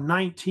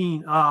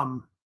 19.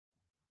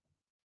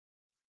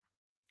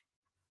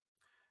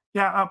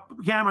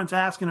 Cameron's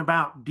asking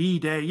about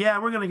D-Day. Yeah,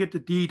 we're going to get to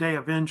D-Day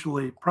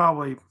eventually.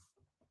 Probably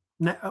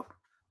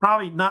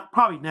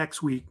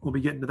next week. We'll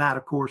be getting to that,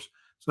 of course.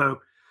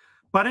 So,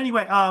 but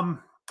anyway,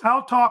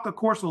 I'll talk, of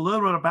course, a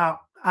little bit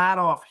about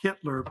Adolf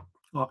Hitler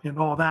and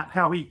all that.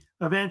 How he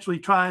eventually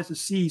tries to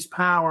seize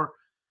power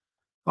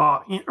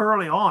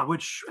early on,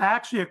 which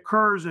actually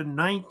occurs in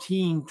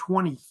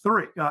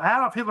 1923.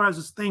 Adolf Hitler has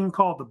this thing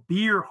called the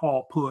Beer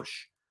Hall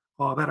Push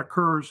that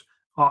occurs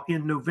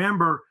in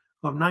November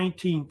of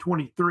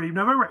 1923.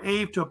 November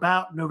 8th to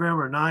about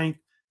November 9th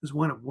is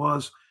when it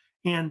was.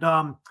 And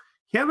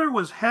Hitler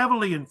was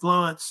heavily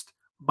influenced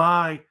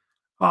by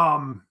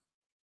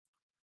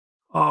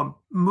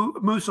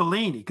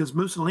Mussolini, because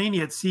Mussolini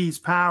had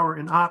seized power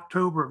in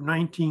October of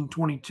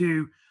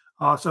 1922.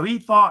 So he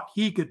thought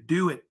he could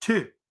do it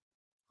too,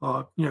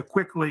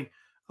 quickly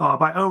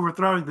by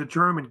overthrowing the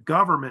German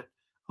government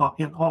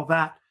and all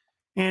that.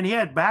 And he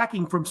had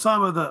backing from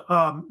some of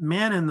the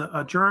men in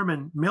the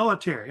German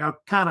military. I'll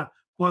kind of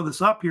blow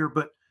this up here,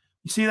 but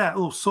you see that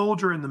little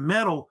soldier in the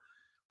middle,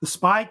 the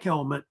spike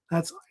helmet,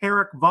 that's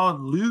Erich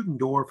von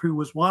Ludendorff, who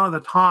was one of the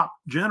top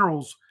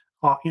generals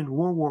in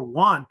World War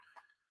I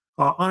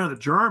under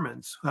the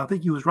Germans. I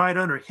think he was right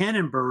under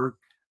Hindenburg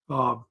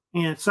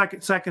and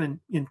second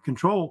in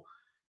control.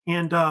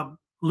 And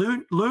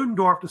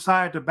Ludendorff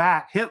decided to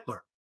back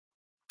Hitler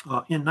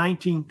in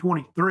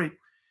 1923.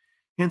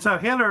 And so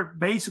Hitler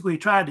basically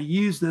tried to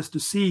use this to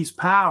seize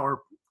power.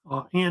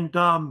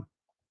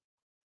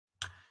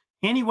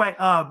 Anyway,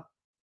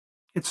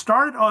 it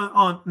started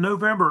on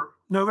November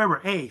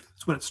 8th.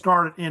 That's when it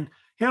started. And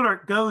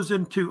Hitler goes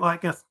into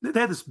they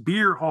had this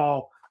beer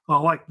hall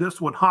like this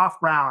one,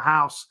 Hofbrauhaus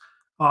House,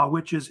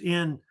 which is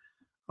in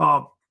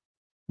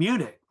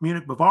Munich,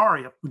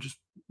 Bavaria,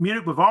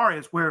 Munich, Bavaria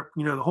is where,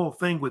 the whole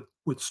thing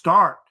would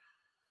start.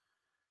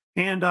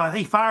 And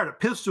he fired a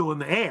pistol in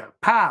the air,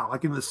 pow,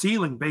 like in the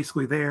ceiling,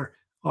 basically there,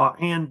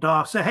 and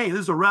said, "Hey, this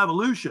is a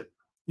revolution."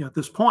 At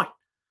this point,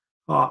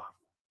 that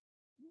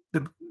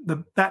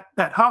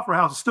Hofbrauhaus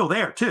House is still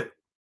there too,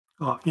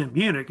 in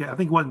Munich. I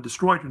think it wasn't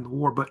destroyed in the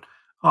war, but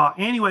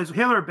anyways,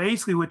 Hitler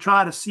basically would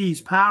try to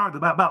seize power.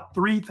 About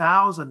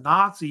 3,000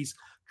 Nazis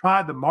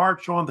tried to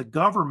march on the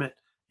government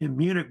in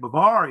Munich,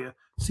 Bavaria,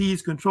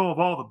 seize control of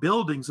all the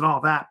buildings and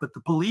all that. But the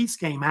police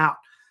came out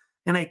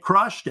and they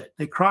crushed it.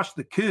 They crushed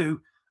the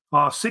coup.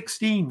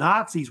 16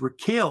 Nazis were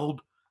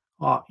killed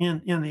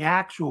in the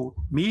actual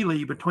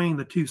melee between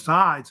the two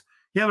sides.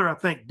 Hitler, I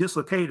think,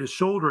 dislocated his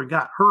shoulder and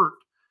got hurt,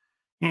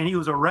 and he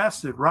was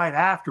arrested right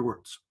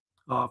afterwards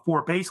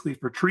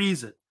for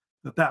treason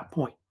at that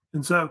point.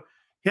 And so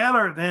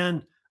Hitler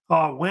then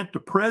went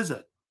to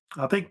prison.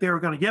 I think they were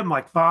going to give him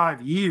like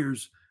 5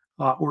 years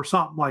or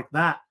something like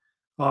that,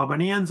 but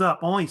he ends up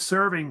only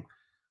serving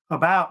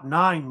about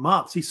 9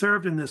 months. He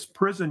served in this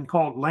prison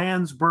called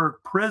Landsberg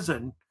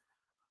Prison.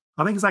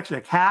 I think it's actually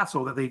a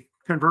castle that they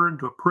converted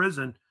into a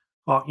prison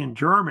in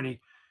Germany,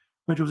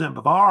 which was in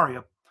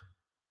Bavaria.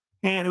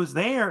 And it was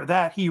there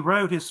that he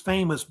wrote his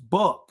famous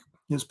book,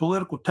 his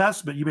political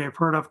testament you may have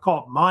heard of,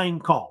 called Mein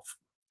Kampf,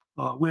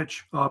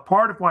 which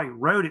part of why he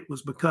wrote it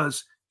was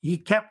because he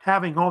kept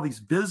having all these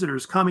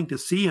visitors coming to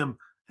see him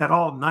at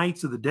all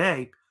nights of the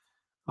day.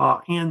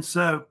 And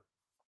so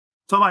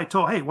somebody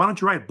told, "Hey, why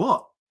don't you write a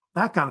book?"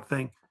 That kind of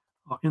thing.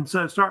 And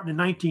so starting in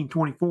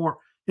 1924,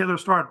 Hitler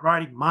started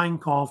writing Mein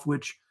Kampf,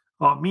 which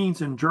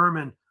means in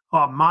German,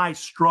 my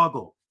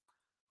struggle.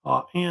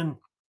 And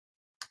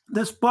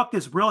this book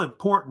is really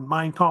important,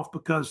 Mein Kampf,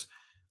 because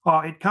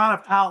it kind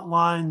of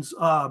outlines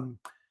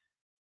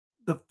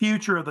the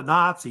future of the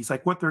Nazis,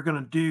 like what they're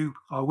going to do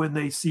when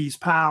they seize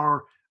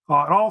power. It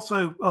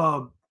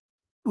also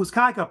was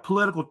kind of like a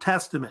political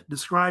testament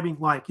describing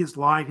like his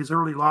life, his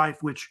early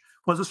life, which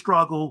was a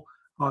struggle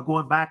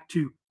going back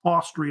to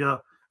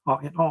Austria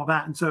and all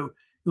that. And so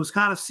it was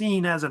kind of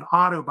seen as an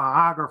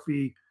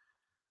autobiography.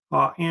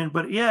 But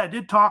it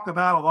did talk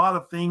about a lot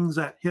of things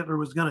that Hitler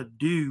was going to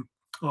do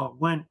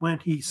when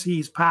he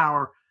seized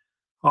power.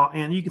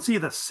 And you can see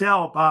the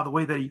cell, by the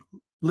way, that he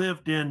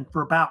lived in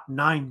for about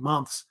 9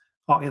 months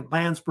in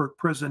Landsberg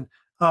prison.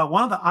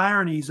 One of the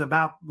ironies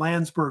about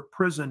Landsberg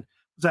prison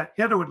was that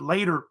Hitler would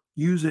later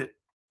use it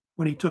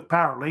when he took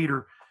power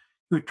later.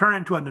 He would turn it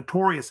into a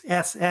notorious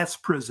SS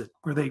prison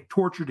where they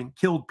tortured and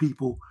killed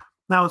people.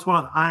 That was one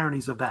of the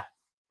ironies of that.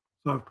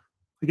 So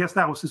I guess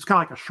that was, it's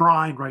kind of like a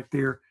shrine right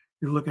there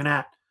you're looking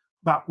at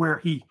about where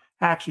he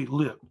actually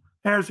lived.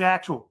 There's the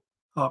actual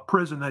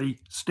prison that he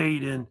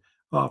stayed in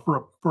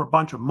for a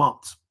bunch of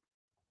months.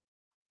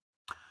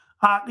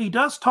 He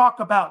does talk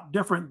about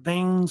different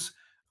things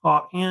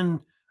in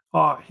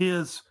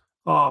his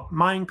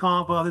Mein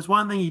Kampf. There's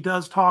one thing he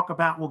does talk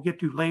about, we'll get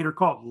to later,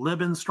 called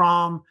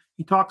Lebensraum.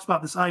 He talks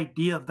about this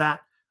idea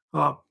that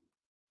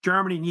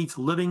Germany needs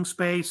living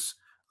space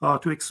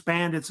to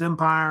expand its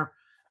empire.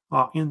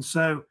 And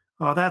so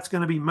that's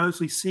going to be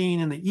mostly seen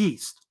in the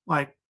East,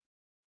 like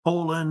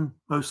Poland,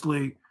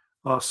 mostly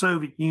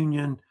Soviet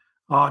Union.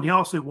 And he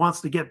also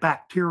wants to get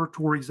back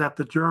territories that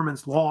the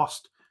Germans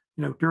lost,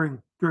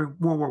 during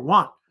World War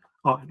I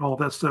and all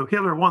this. So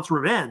Hitler wants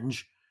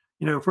revenge,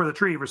 for the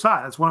Treaty of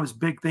Versailles. That's one of his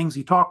big things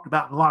he talked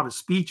about in a lot of his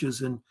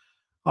speeches. And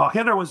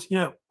Hitler was,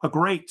 a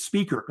great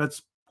speaker.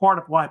 That's part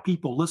of why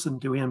people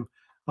listened to him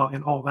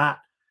and all that.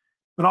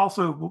 But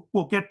also,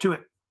 we'll get to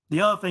it.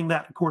 The other thing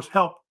that, of course,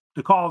 helped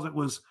to cause it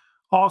was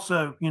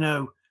also,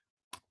 the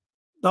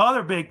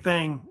other big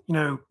thing,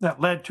 that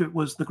led to it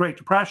was the Great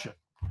Depression.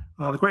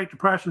 The Great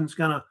Depression is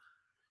going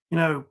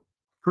to,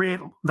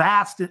 create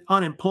vast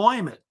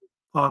unemployment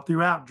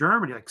throughout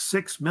Germany. Like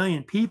 6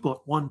 million people at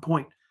one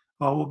point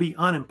will be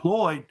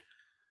unemployed.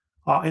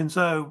 And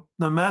so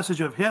the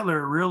message of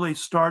Hitler really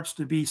starts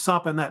to be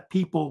something that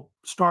people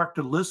start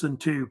to listen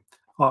to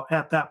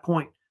at that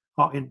point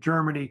in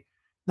Germany.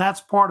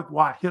 That's part of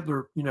why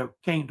Hitler,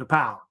 came to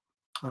power,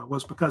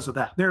 was because of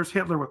that. There's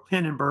Hitler with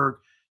Hindenburg.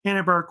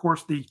 Hindenburg, of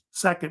course, the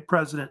second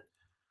president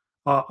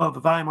of the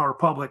Weimar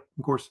Republic,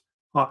 of course,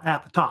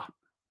 at the time.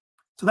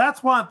 So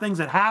that's one of the things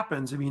that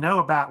happens, if you know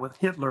about, with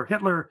Hitler.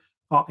 Hitler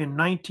in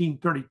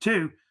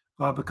 1932,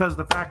 because of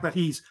the fact that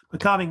he's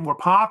becoming more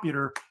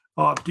popular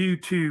due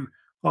to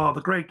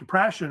the Great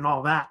Depression and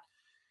all that,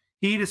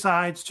 he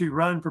decides to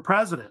run for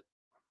president.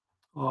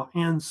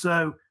 And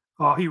so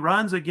he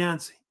runs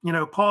against,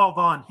 Paul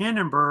von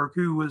Hindenburg,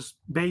 who was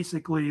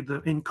basically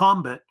the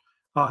incumbent,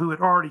 who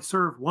had already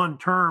served one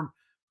term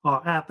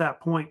at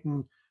that point.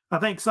 And I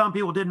think some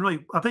people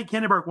I think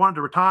Hindenburg wanted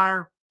to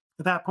retire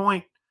at that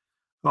point,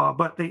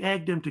 but they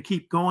egged him to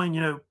keep going,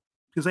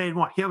 because they didn't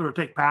want Hitler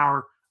to take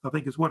power, I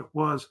think is what it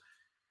was.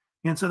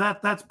 And so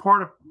that's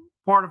part of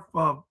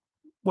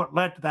what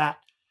led to that.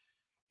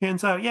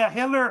 And so, yeah,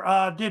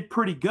 Hitler did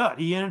pretty good.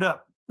 He ended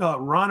up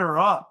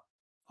runner-up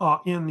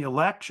in the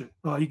election.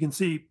 You can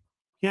see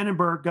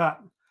Hindenburg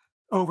got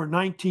over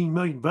 19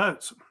 million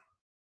votes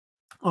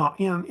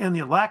in the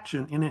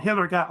election, and then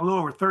Hitler got a little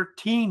over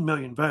 13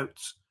 million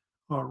votes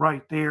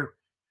right there.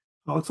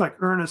 Looks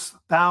like Ernest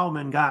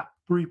Thälmann got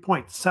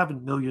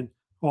 3.7 million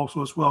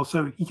also as well.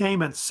 So he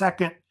came in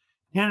second.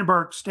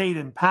 Hindenburg stayed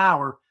in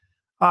power.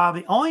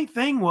 The only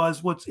thing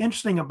was, what's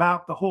interesting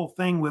about the whole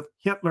thing with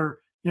Hitler,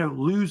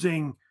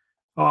 losing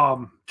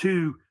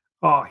to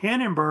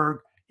Hindenburg,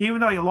 even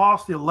though he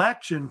lost the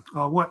election,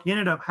 what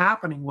ended up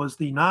happening was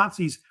the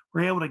Nazis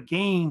were able to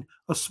gain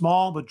a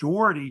small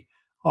majority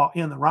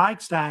in the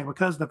Reichstag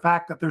because of the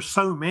fact that there's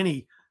so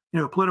many,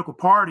 political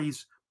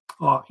parties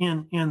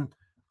in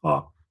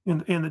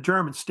the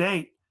German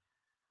state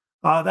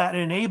that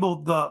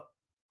enabled the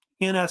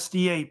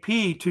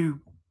NSDAP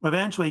to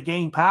eventually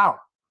gain power.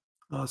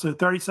 So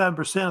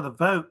 37% of the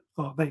vote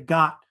they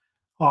got.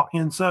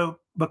 And so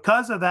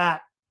because of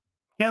that,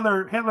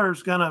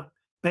 Hitler's going to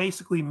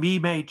basically be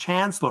made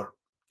chancellor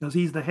because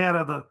he's the head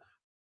of the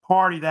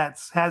party that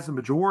has the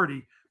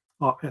majority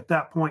at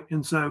that point.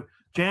 And so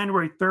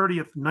January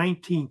 30th,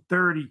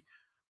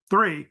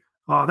 1933,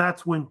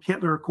 that's when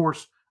Hitler, of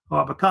course,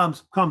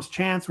 becomes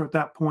chancellor at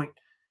that point.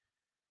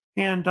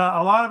 And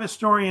a lot of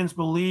historians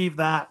believe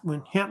that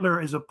when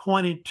Hitler is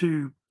appointed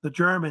to the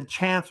German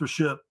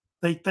chancellorship,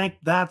 they think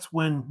that's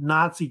when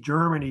Nazi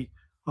Germany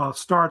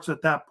starts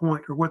at that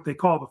point, or what they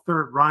call the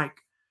Third Reich.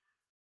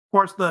 Of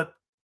course, the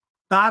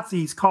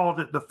Nazis called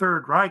it the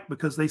Third Reich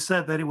because they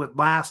said that it would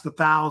last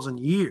 1,000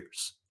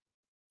 years.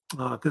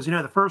 Because,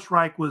 the First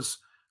Reich was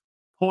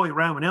Holy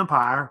Roman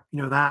Empire,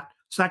 that.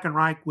 Second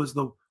Reich was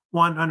the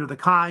one under the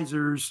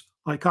Kaisers,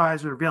 like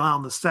Kaiser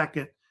Wilhelm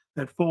II,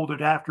 that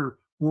folded after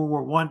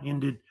World War I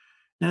ended.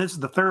 And this is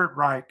the Third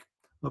Reich,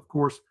 of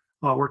course,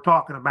 we're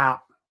talking about.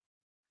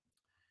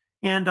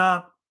 And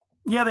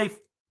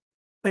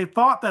they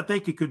thought that they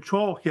could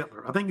control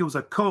Hitler. I think it was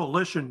a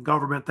coalition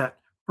government that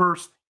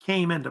first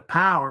came into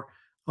power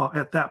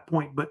at that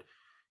point. But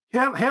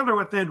Hitler,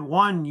 within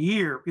 1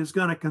 year, is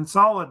going to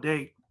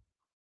consolidate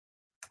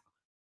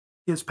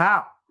his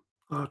power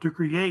to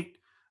create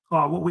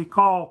what we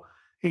call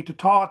a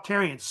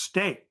totalitarian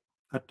state,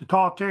 a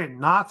totalitarian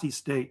Nazi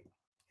state.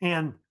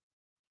 And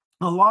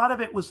a lot of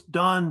it was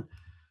done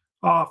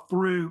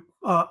through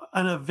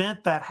an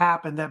event that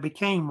happened that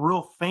became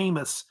real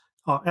famous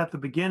at the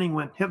beginning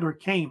when Hitler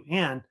came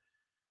in.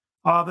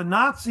 The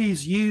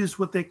Nazis used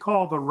what they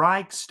call the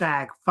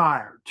Reichstag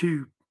fire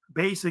to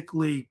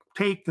basically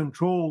take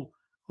control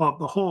of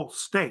the whole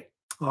state,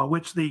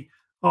 which the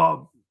uh,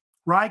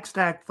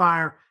 Reichstag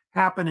fire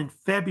happened in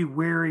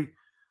February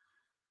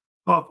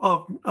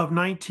of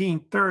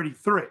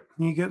 1933.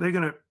 They're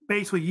going to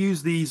basically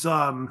use these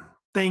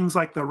things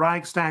like the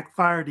Reichstag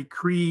fire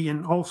decree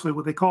and also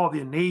what they call the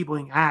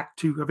Enabling Act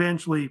to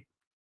eventually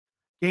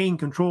gain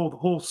control of the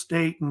whole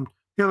state. And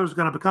Hitler's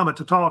going to become a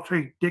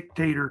totalitarian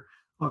dictator,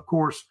 of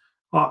course,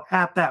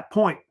 at that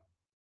point.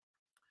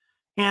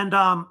 And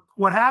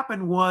what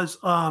happened was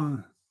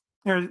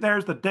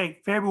there's the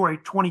date, February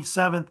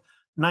 27th,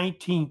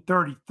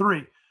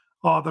 1933.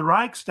 The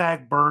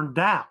Reichstag burned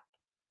down.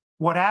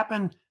 What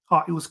happened?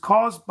 It was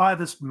caused by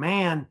this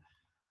man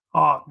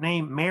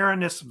named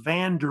Marinus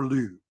van der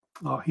Lubbe,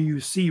 who you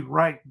see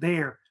right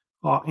there.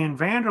 And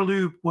van der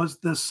Lubbe was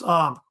this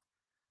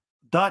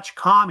Dutch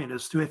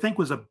communist who I think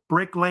was a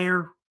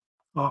bricklayer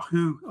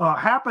who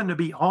happened to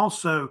be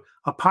also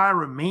a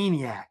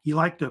pyromaniac. He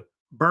liked to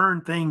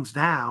burn things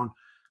down.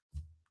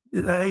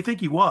 I think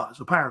he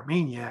was a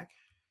pyromaniac.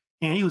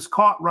 And he was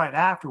caught right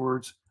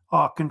afterwards,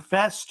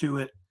 confessed to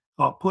it,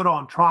 put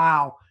on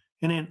trial,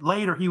 and then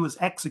later he was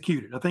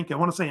executed. I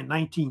want to say in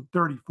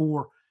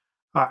 1934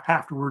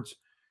 afterwards.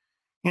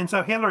 And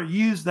so Hitler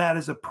used that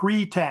as a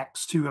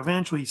pretext to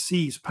eventually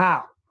seize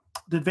power.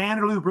 Did van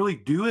der Lubbe really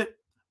do it?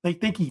 They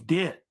think he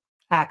did,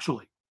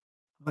 actually.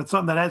 That's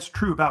something that's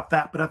true about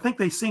that. But I think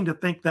they seem to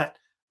think that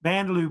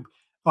van der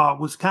Lubbe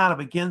was kind of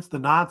against the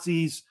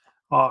Nazis.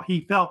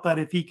 He felt that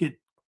if he could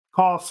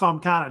cause some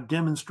kind of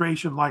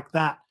demonstration like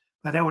that,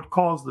 that would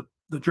cause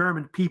the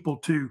German people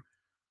to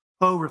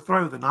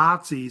overthrow the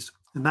Nazis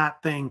and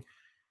that thing.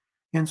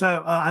 And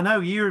so I know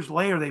years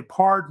later they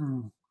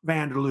pardoned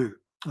van der Lubbe.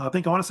 I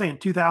want to say in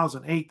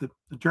 2008, the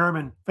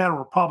German Federal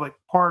Republic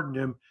pardoned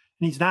him,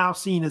 and he's now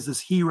seen as this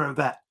hero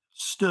that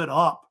stood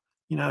up,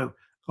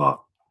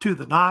 to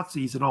the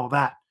Nazis and all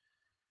that.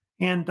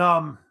 And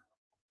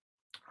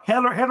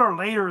Hitler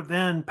later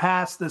then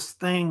passed this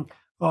thing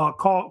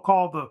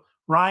called the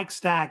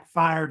Reichstag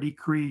fire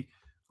decree,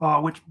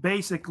 which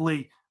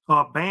basically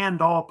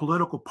banned all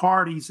political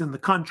parties in the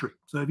country.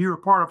 So if you were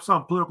part of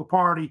some political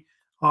party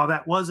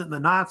that wasn't the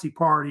Nazi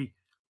party,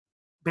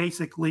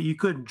 basically you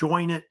couldn't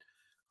join it.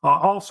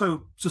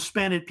 Also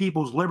suspended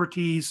people's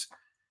liberties.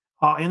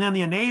 And then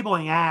the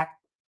Enabling Act,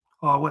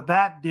 what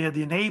that did,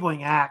 the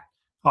Enabling Act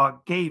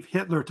gave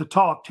Hitler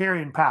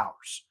totalitarian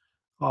powers,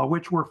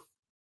 which were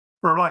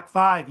for like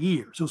 5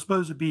 years. It was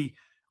supposed to be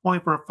only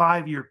for a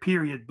 5-year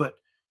period, but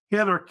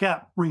Hitler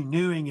kept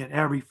renewing it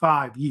every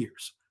 5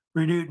 years.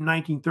 Renewed in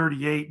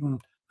 1938,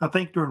 and I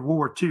think during World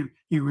War II,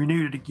 he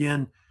renewed it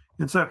again.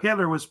 And so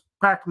Hitler was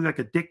practically like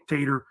a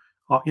dictator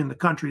in the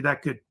country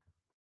that could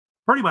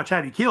pretty much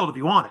have you killed if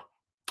he wanted.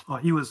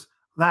 He was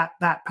that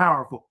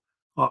powerful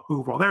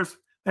overall. There's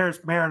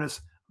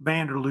Marinus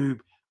van der Lubbe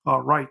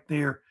right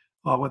there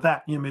with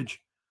that image.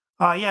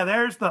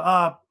 There's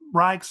the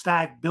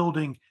Reichstag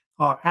building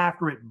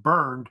after it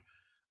burned.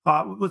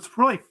 What's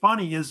really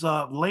funny is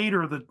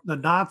later the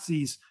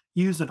Nazis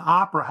used an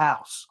opera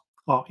house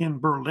in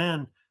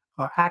Berlin,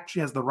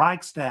 actually as the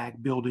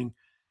Reichstag building.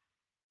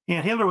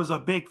 And Hitler was a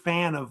big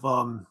fan of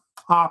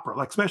opera,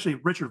 like especially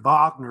Richard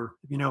Wagner,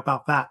 if you know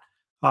about that.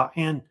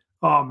 And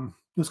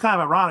it was kind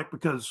of ironic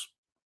because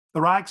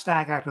the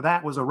Reichstag after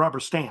that was a rubber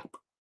stamp.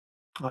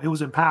 It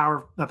was in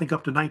power, I think,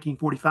 up to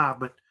 1945,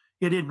 but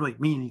it didn't really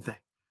mean anything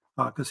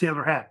because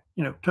Hitler had,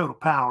 total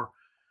power.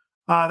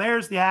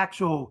 There's the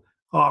actual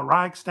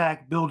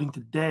Reichstag building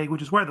today,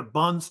 which is where the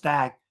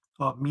Bundestag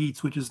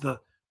meets, which is the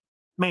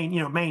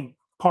main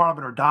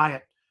parliament or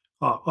diet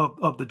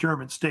of the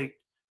German state.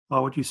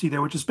 What you see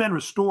there, which has been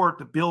restored.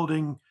 The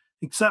building,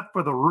 except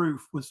for the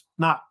roof, was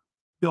not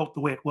built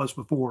the way it was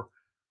before.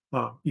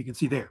 You can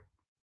see there.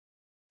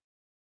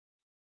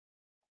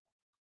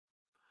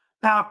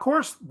 Now, of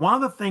course, one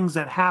of the things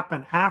that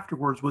happened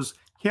afterwards was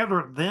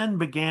Hitler then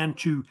began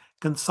to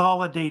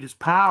consolidate his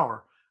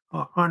power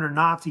under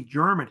Nazi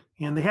Germany.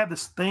 And they had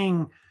this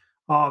thing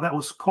that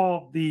was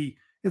called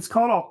it's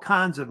called all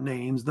kinds of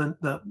names.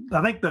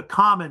 I think the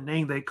common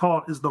name they call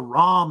it is the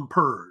Rom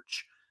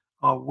Purge,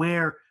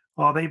 where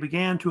they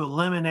began to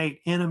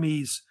eliminate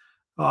enemies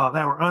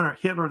that were under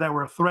Hitler, that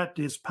were a threat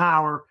to his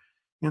power.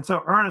 And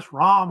so Ernest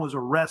Röhm was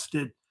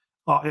arrested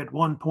at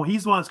one point.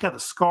 He's the one that's got the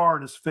scar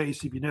on his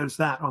face, if you notice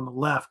that on the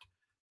left.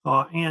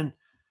 And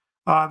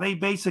they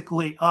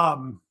basically,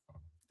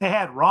 they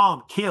had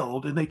Röhm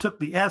killed, and they took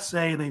the SA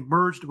and they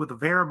merged it with the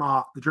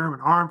Wehrmacht, the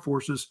German armed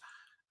forces,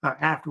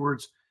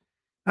 afterwards.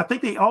 I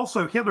think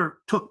Hitler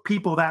took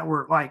people that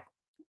were like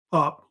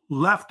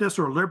leftist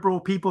or liberal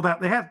people,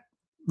 that they had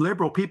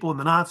liberal people in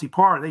the Nazi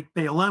party.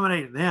 They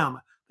eliminated them.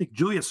 I think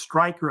Julius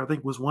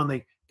Streicher, was one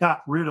they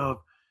got rid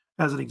of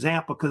as an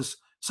example, because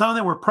some of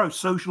them were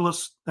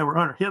pro-socialists that were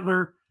under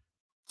Hitler.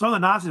 Some of the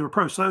Nazis were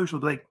pro-social,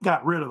 but they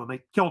got rid of them.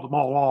 They killed them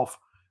all off,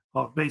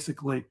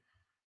 basically.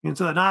 And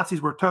so the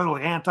Nazis were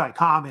totally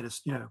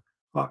anti-communist,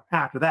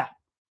 after that.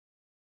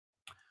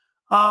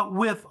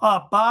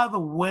 By the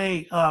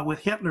way, with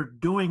Hitler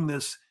doing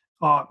this,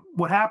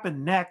 what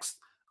happened next,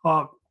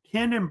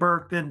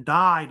 Hindenburg then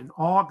died in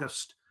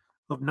August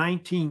of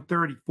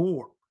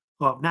 1934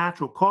 of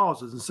natural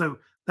causes. And so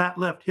that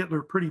left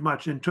Hitler pretty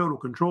much in total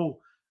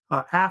control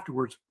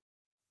afterwards.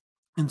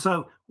 And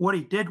so what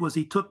he did was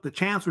he took the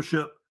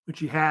chancellorship, which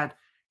he had,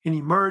 and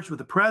he merged with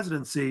the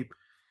presidency.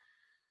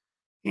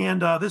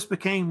 And this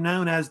became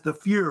known as the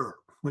Fuhrer,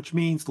 which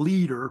means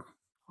leader.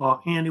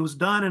 And it was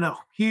done in a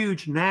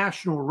huge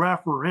national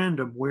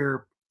referendum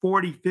where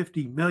 40,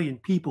 50 million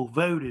people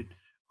voted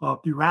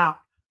throughout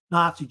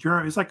Nazi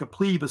Germany. It's like a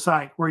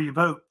plebiscite where you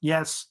vote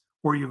yes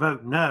or you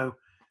vote no.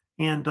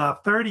 And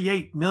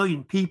 38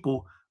 million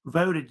people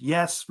voted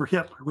yes for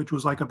Hitler, which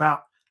was like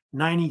about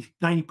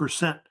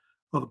 90%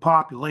 of the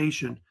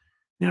population.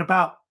 And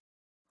about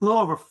a little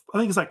over, I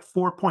think it's like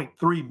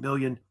 4.3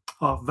 million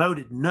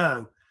voted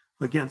no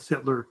against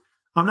Hitler.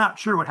 I'm not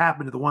sure what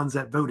happened to the ones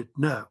that voted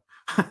no.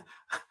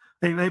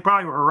 They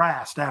probably were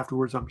harassed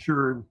afterwards, I'm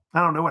sure. And I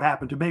don't know what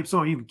happened to maybe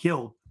someone even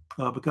killed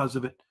because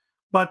of it.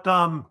 But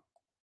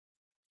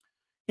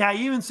yeah,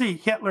 you even see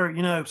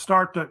Hitler,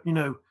 start to,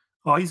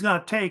 he's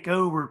going to take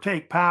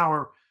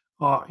power.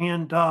 They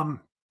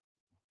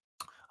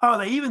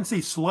even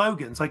see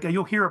slogans. Like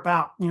you'll hear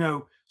about,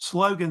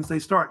 slogans they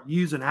start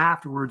using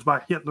afterwards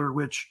by Hitler,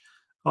 which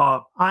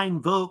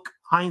Ein Volk,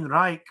 Ein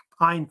Reich,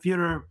 Ein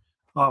Führer,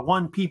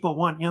 one people,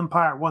 one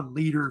empire, one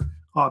leader,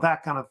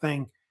 that kind of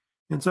thing.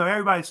 And so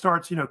everybody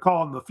starts,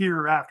 calling the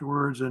Führer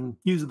afterwards and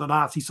using the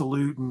Nazi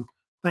salute and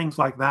things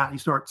like that. You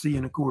start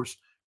seeing, of course,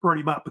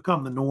 pretty much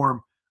become the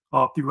norm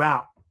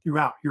throughout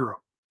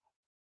Europe.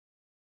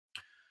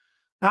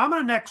 Now, I'm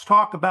going to next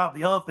talk about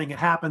the other thing that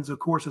happens, of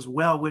course, as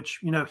well, which,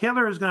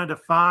 Hitler is going to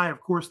defy, of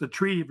course, the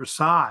Treaty of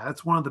Versailles.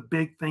 That's one of the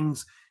big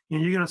things.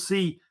 And you're going to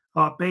see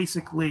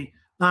basically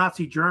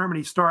Nazi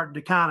Germany starting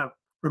to kind of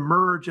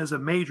emerge as a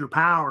major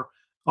power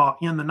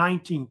in the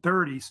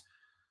 1930s.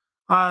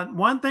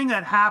 One thing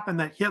that happened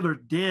that Hitler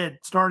did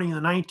starting in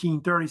the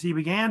 1930s, he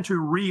began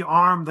to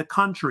rearm the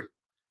country,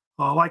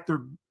 like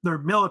their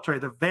military.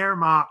 The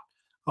Wehrmacht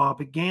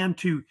began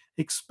to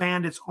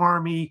expand its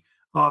army.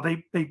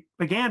 They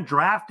began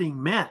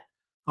drafting men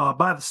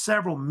by the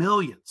several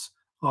millions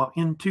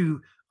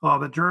into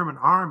the German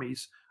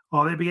armies.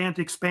 They began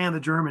to expand the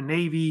German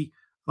Navy.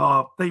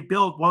 They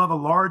built one of the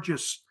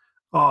largest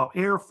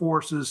air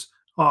forces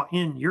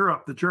in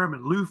Europe, the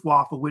German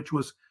Luftwaffe, which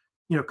was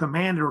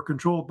commanded or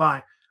controlled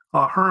by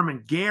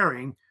Hermann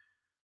Goering,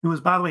 who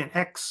was, by the way, an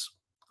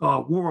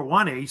ex-World War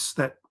I ace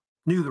that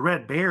knew the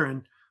Red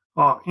Baron.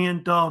 So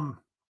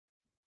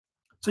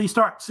you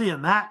start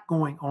seeing that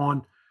going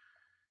on.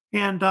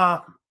 And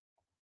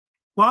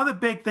one of the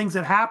big things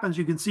that happens,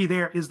 you can see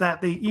there, is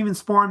that they even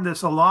formed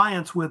this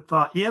alliance with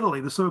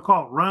Italy, the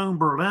so-called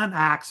Rome-Berlin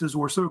axis,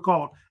 or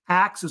so-called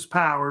Axis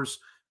powers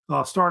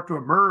start to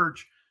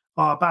emerge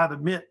by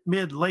the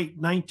mid-late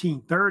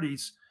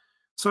 1930s.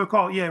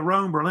 So-called,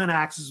 Rome-Berlin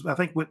axis, I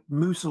think what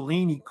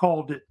Mussolini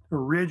called it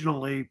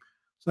originally.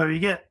 So you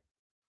get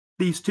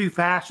these two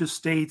fascist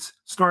states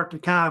start to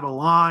kind of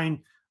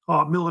align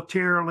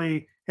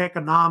militarily,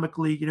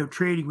 economically,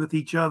 trading with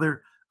each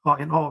other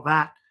and all of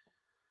that.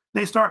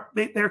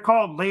 They're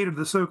called later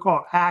the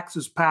so-called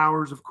Axis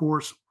powers, of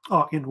course,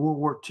 in World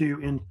War II.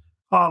 And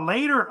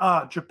later,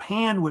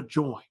 Japan would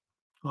join.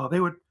 They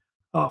would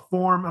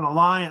form an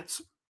alliance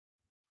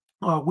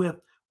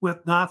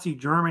with Nazi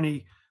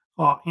Germany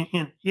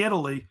in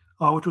Italy,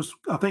 which was,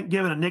 I think,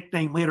 given a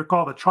nickname later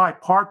called the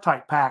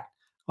Tripartite Pact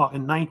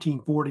in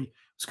 1940.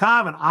 It's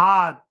kind of an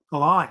odd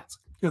alliance.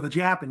 The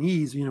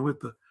Japanese,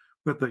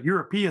 with the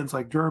Europeans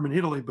like Germany,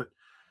 Italy, but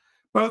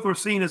both were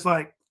seen as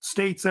like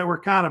states that were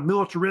kind of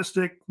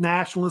militaristic,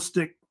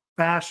 nationalistic,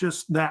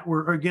 fascist, that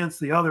were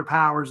against the other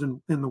powers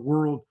in the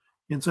world.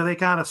 And so they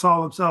kind of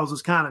saw themselves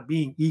as kind of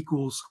being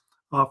equals,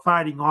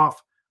 fighting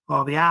off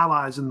the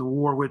Allies in the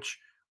war, which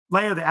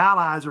later the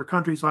Allies are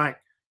countries like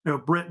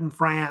Britain,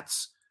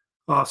 France,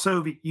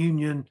 Soviet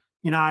Union,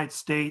 United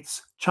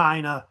States,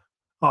 China,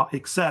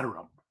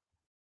 etc.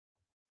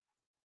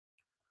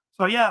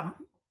 So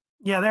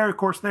there, of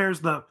course, there's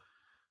the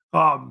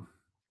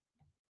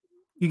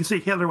you can see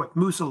Hitler with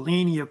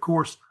Mussolini, of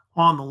course,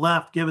 on the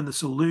left, giving the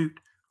salute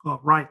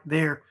right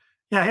there.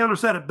 Yeah, Hitler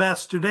said it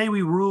best: "Today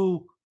we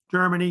rule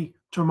Germany,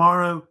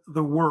 tomorrow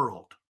the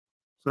world."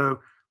 So,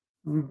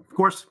 of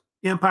course,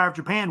 the Empire of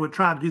Japan would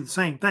try to do the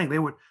same thing. They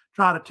would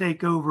try to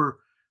take over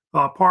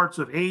parts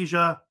of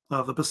Asia,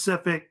 the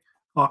Pacific.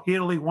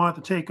 Italy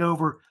wanted to take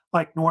over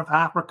like North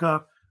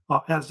Africa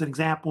as an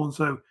example. And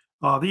so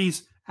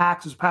these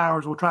Axis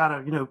powers will try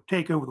to,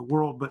 take over the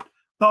world, but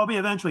they'll be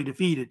eventually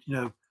defeated,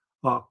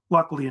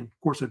 luckily, and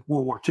of course, in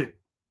World War II.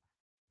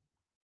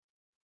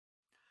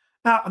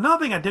 Now,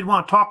 another thing I did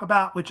want to talk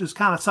about, which is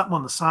kind of something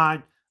on the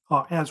side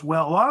as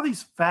well. A lot of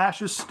these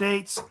fascist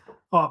states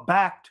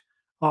backed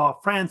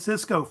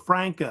Francisco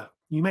Franco.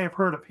 You may have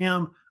heard of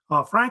him.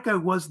 Franco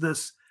was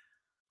this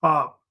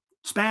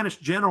Spanish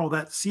general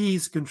that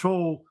seized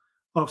control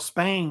of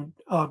Spain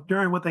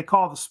during what they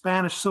call the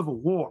Spanish Civil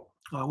War,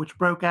 which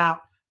broke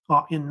out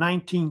in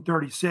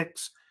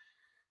 1936.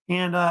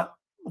 And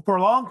for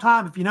a long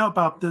time, if you know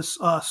about this,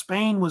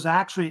 Spain was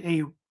actually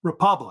a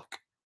republic.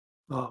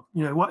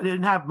 It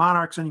didn't have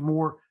monarchs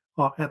anymore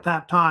at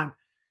that time,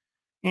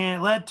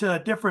 and it led to a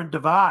different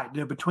divide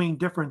between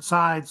different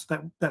sides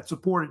that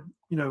supported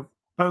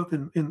both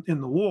in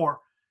the war.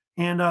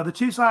 And the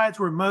two sides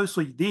were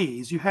mostly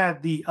these. You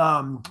had the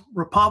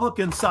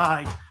Republican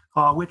side,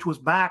 which was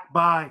backed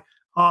by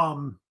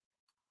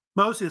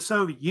mostly the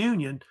Soviet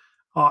Union,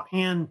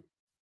 and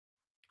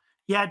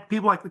you had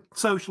people like the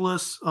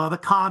socialists, the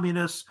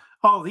communists,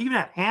 even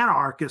had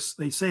anarchists,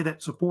 they say,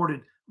 that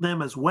supported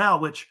them as well,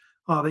 which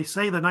they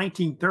say the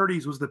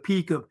 1930s was the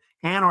peak of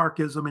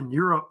anarchism in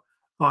Europe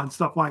and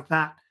stuff like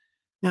that.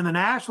 And the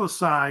nationalist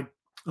side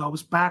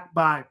was backed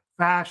by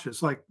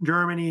fascists like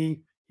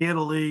Germany,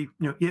 Italy.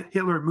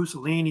 Hitler and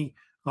Mussolini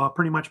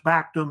pretty much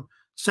backed them,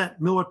 sent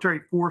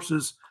military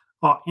forces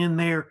in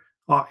there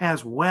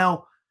as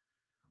well.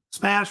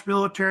 Spanish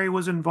military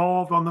was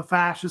involved on the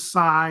fascist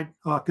side.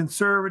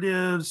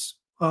 Conservatives,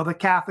 the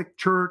Catholic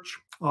Church,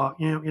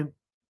 and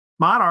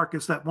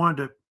monarchists that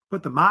wanted to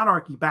put the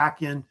monarchy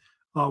back in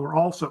were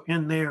also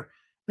in there.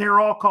 They were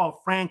all called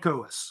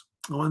Francoists,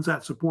 the ones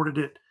that supported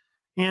it.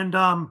 And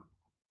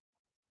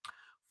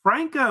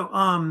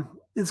Franco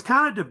is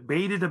kind of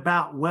debated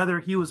about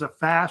whether he was a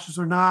fascist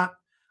or not.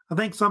 I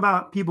think some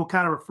people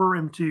kind of refer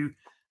him to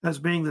as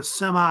being the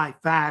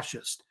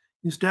semi-fascist.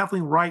 He's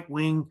definitely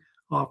right-wing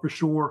for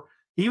sure.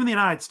 Even the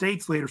United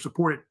States later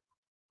supported,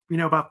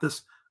 about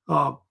this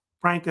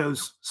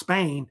Franco's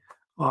Spain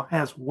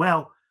as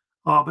well.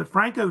 But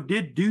Franco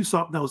did do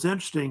something that was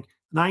interesting.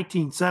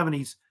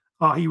 1970s,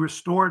 he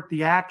restored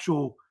the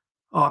actual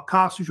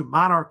constitutional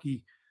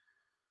monarchy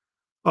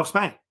of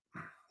Spain,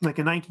 like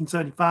in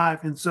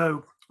 1975. And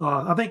so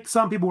I think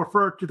some people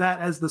refer to that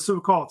as the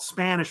so-called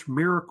Spanish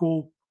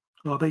miracle.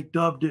 They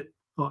dubbed it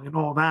and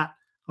all that,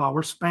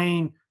 where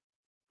Spain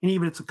and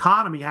even its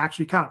economy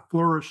actually kind of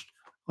flourished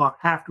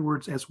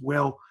afterwards as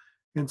well.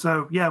 And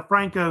so, yeah,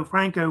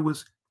 Franco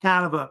was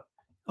kind of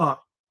a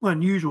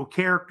unusual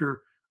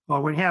character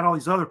when he had all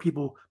these other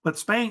people. But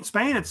Spain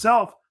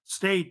itself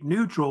stayed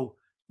neutral,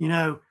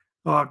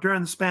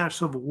 during the Spanish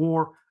Civil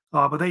War.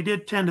 But they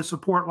did tend to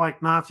support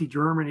like Nazi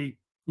Germany,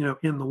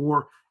 in the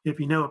war, if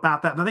you know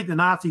about that. And I think the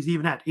Nazis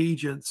even had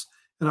agents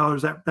and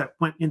others that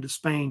went into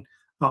Spain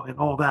and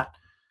all that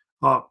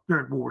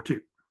during World War II.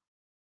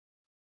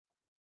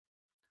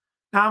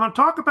 Now, I'm going to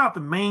talk about the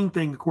main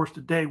thing, of course,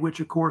 today, which,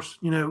 of course,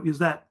 is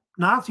that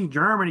Nazi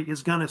Germany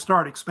is going to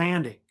start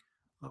expanding,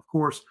 of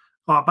course,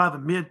 by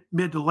the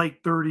mid to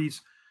late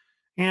 30s.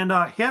 And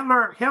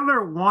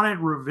Hitler wanted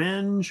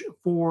revenge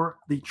for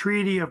the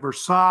Treaty of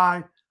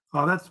Versailles.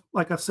 That's,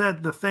 like I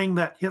said, the thing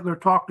that Hitler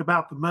talked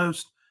about the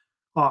most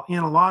in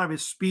a lot of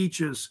his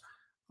speeches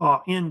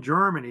in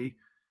Germany.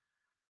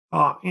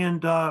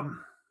 And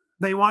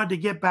they wanted to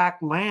get back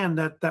land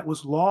that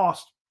was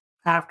lost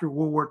after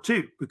World War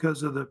II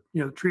because of the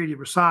Treaty of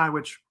Versailles,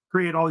 which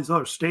created all these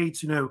other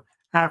states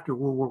after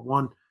World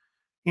War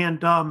I.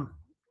 And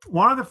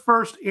one of the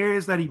first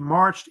areas that he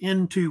marched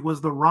into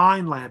was the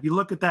Rhineland. If you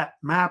look at that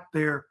map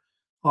there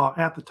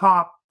at the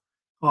top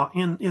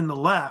in the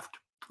left,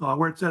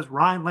 where it says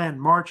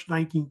Rhineland, March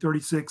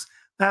 1936,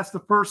 that's the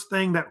first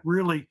thing that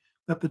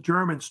the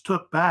Germans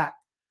took back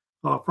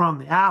from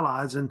the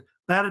Allies, and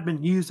that had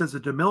been used as a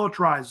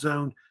demilitarized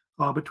zone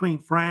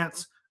between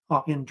France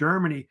and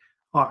Germany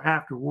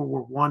after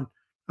World War I.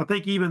 I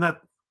think even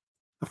that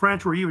the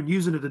French were even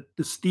using it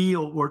to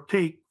steal or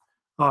take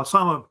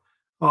some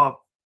of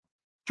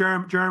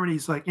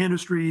Germany's like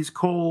industries,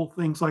 coal,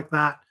 things like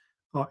that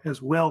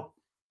as well.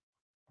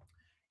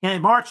 And he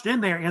marched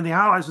in there, and the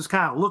Allies just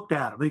kind of looked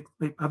at him.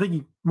 I think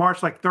he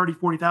marched like 30,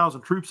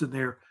 40,000 troops in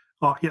there.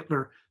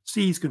 Hitler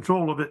seized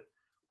control of it.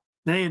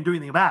 They didn't do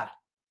anything about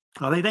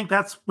it. They think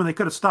that's when they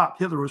could have stopped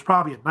Hitler was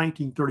probably in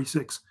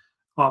 1936,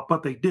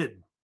 but they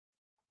didn't.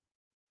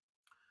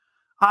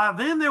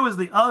 Then there was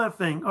the other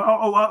thing.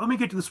 Let me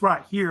get to this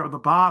right here on the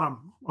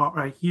bottom.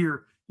 Right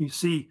here, you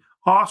see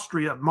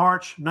Austria,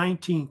 March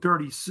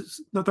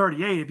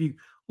 1938. If you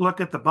look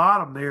at the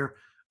bottom there,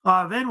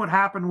 then what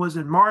happened was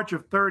in March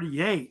of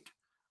 38,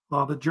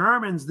 the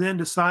Germans then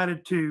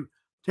decided to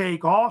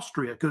take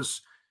Austria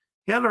because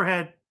Hitler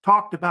had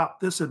talked about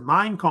this in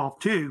Mein Kampf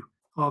too.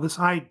 This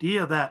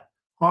idea that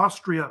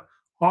Austria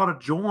ought to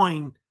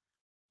join,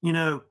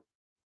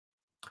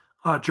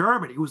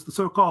 Germany. It was the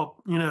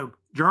so-called,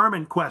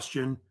 German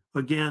question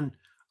again,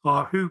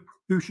 who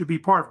should be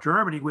part of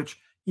Germany, which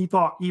he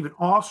thought even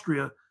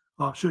Austria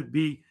should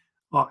be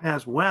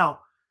as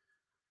well.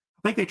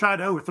 I think they tried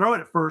to overthrow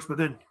it at first, but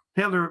then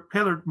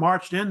Hitler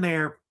marched in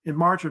there in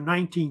March of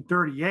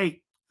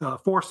 1938,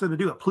 forced them to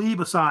do a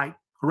plebiscite,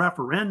 a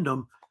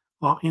referendum,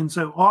 and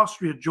so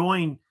Austria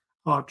joined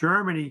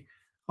Germany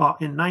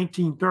in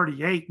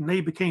 1938, and they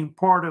became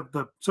part of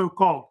the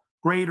so-called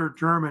Greater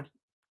Germany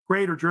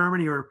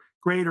or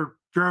Greater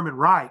German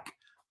Reich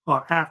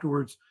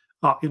afterwards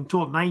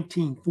until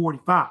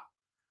 1945.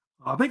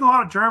 I think a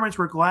lot of Germans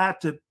were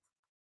glad to,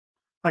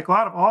 like a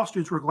lot of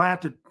Austrians were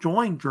glad to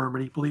join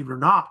Germany, believe it or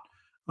not,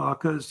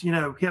 because,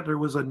 Hitler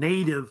was a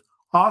native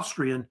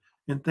Austrian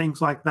and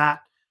things like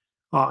that.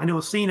 And it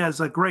was seen as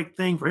a great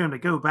thing for him to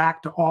go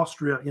back to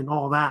Austria and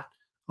all that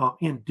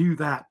and do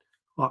that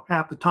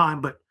at the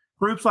time. But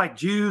groups like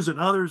Jews and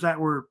others that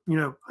were,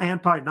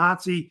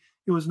 anti-Nazi,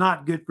 it was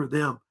not good for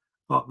them.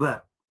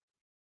 That.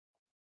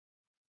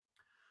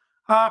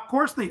 Of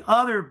course, the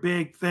other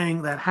big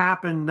thing that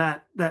happened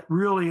that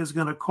really is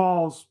going to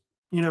cause,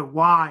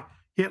 why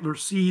Hitler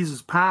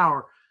seizes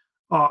power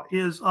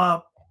is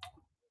the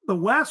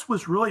West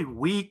was really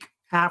weak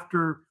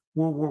after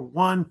World War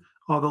One.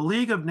 The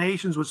League of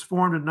Nations was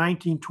formed in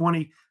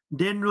 1920,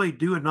 didn't really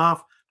do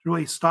enough to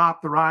really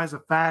stop the rise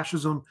of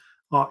fascism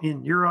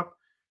in Europe.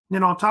 And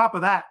then on top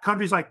of that,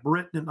 countries like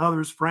Britain and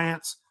others,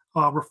 France,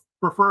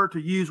 prefer to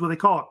use what they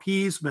call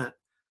appeasement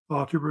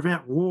to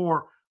prevent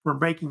war from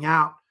breaking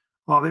out.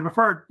 They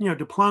preferred,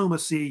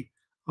 diplomacy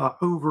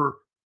over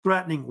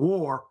threatening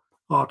war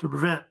to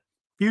prevent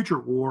future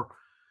war.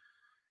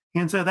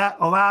 And so that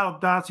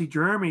allowed Nazi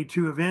Germany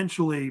to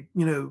eventually,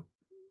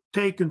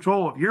 take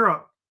control of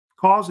Europe,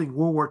 causing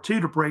World War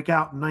II to break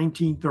out in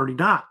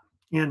 1939.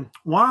 And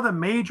one of the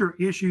major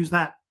issues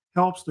that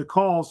helps to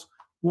cause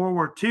World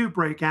War II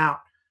break out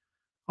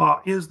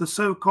is the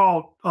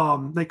so-called,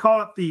 they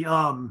call it the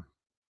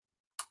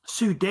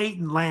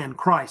Sudetenland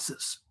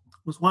crisis.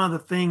 It was one of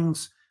the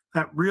things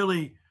that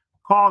really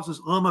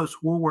causes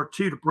almost World War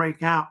II to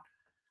break out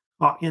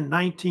in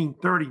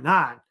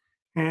 1939.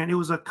 And it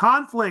was a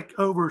conflict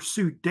over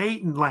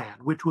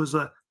Sudetenland, which was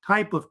a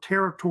type of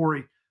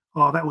territory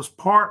that was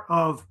part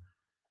of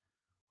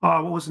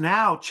what was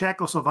now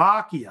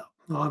Czechoslovakia.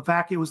 In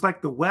fact, it was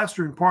like the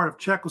western part of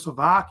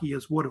Czechoslovakia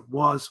is what it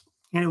was.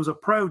 And it was a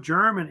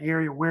pro-German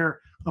area where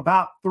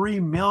about 3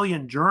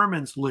 million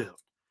Germans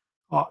lived.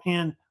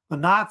 And the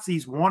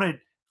Nazis wanted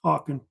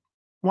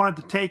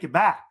to take it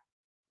back.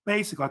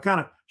 Basically, I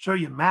kind of show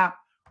you a map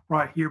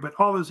right here, but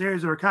all those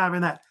areas that are kind of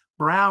in that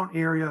brown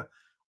area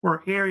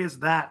were areas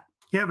that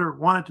Hitler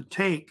wanted to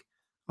take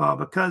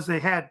because they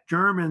had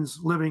Germans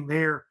living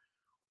there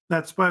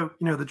that spoke,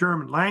 the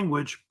German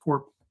language,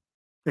 for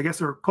I guess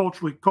they're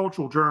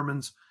cultural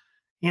Germans.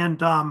 And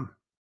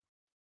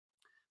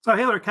so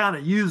Hitler kind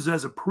of used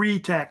as a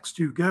pretext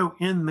to go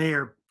in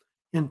there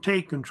and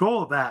take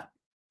control of that.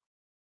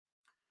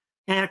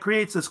 And it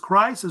creates this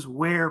crisis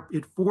where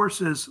it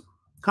forces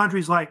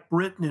countries like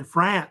Britain and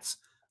France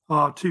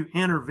to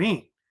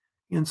intervene.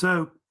 And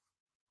so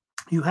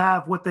you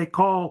have what they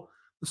call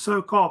the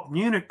so-called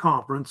Munich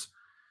Conference.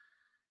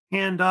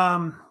 And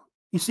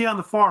you see on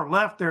the far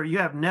left there, you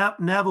have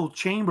Neville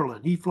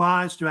Chamberlain. He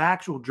flies to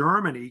actual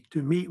Germany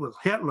to meet with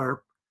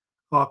Hitler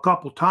a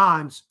couple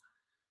times.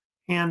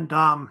 And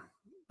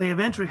they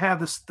eventually have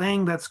this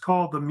thing that's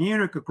called the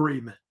Munich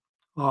Agreement,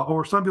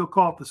 or some people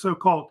call it the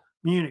so-called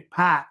Munich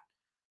Pact,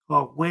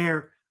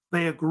 where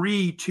they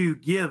agree to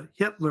give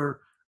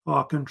Hitler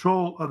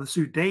control of the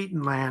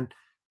Sudetenland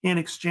in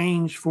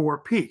exchange for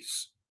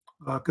peace,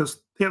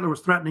 because Hitler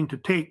was threatening to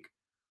take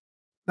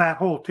that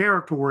whole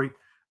territory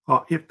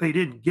if they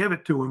didn't give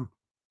it to him,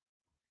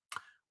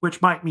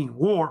 which might mean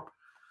war.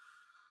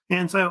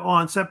 And so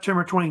on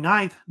September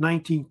 29th,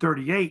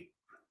 1938,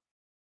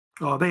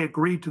 they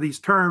agreed to these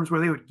terms where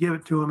they would give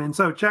it to him. And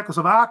so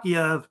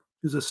Czechoslovakia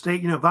is a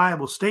state,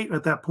 viable state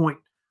at that point.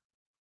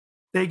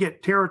 They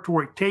get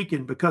territory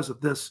taken because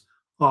of this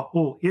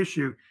whole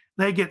issue.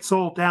 They get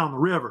sold down the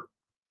river,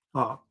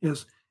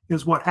 is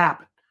what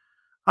happened.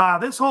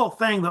 This whole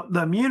thing,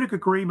 the Munich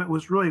Agreement,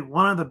 was really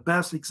one of the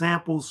best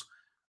examples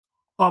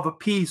of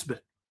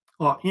appeasement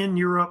in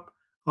Europe.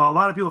 A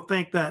lot of people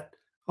think that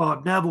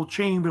Neville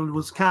Chamberlain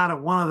was kind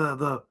of one of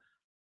the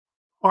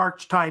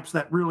archetypes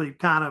that really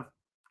kind of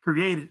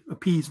created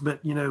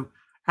appeasement,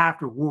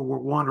 after World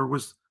War I, or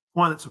was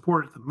one that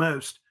supported it the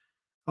most.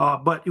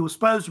 But it was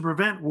supposed to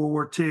prevent World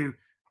War II,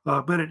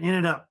 but it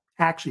ended up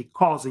actually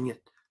causing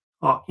it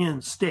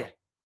instead.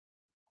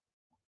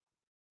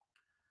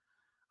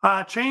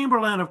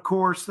 Chamberlain, of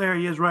course, there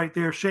he is right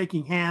there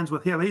shaking hands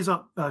with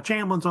Hitler.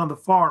 Chamberlain's on the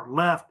far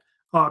left.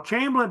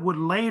 Chamberlain would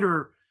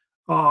later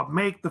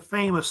make the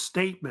famous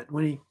statement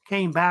when he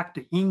came back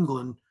to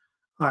England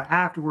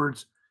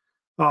afterwards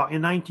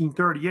in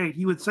 1938.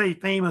 He would say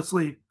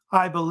famously,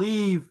 "I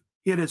believe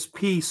it is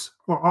peace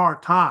for our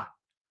time."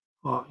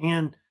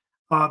 And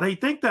they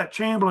think that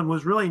Chamberlain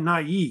was really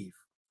naive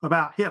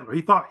about Hitler.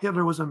 He thought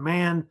Hitler was a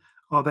man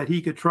that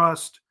he could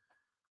trust,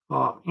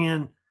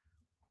 and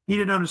he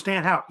didn't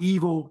understand how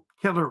evil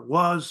Hitler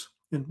was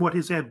and what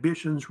his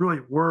ambitions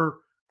really were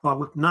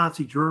with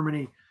Nazi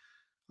Germany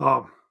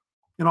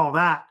and all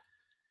that.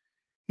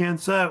 And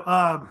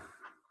so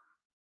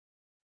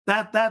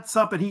that's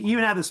something. He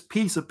even had this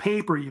piece of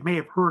paper you may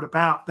have heard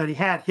about that he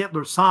had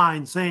Hitler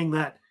sign saying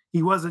that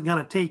he wasn't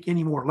going to take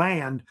any more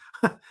land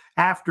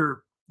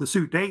after the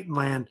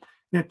Sudetenland.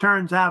 And it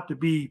turns out to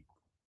be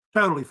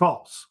totally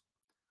false,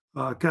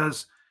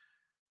 because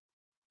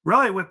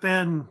really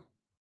within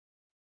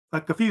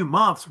like a few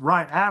months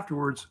right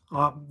afterwards,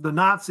 the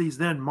Nazis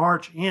then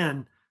march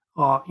in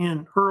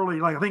early,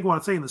 like I think I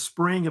want to say in the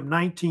spring of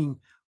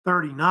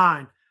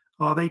 1939.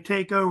 They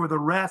take over the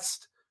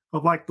rest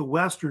of like the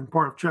western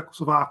part of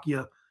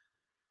Czechoslovakia,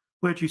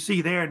 which you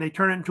see there, and they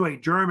turn it into a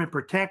German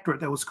protectorate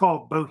that was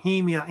called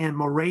Bohemia and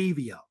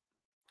Moravia.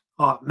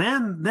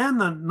 Then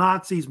the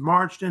Nazis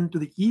marched into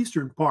the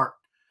eastern part.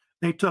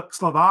 They took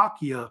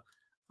Slovakia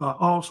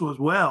also as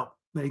well.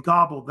 They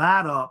gobbled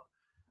that up.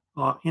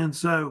 And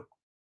so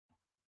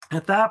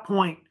at that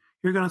point,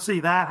 you're going to see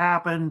that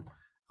happen.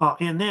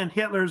 And then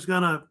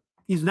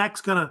he's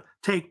next going to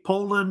take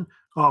Poland,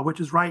 which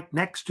is right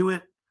next to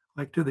it,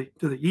 like to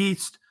the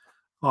east.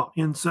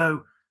 And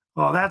so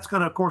that's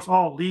going to, of course,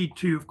 all lead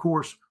to, of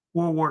course,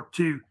 World War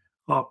II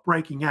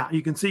breaking out.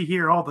 You can see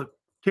here all the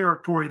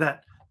territory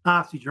that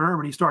Nazi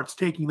Germany starts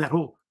taking, that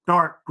whole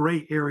dark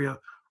gray area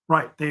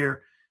right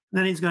there. And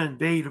then he's going to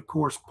invade, of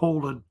course,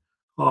 Poland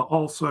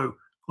also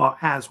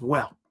as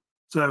well.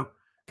 So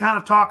kind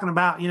of talking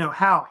about,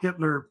 how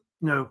Hitler,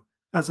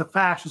 as a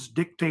fascist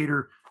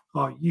dictator,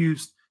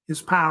 used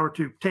his power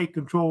to take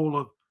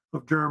control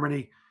of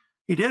Germany.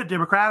 He did it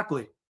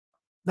democratically.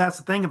 That's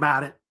the thing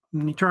about it.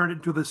 And he turned it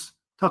into this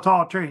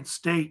totalitarian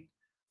state.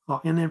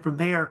 And then from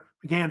there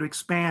began to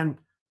expand,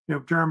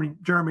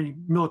 Germany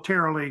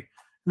militarily.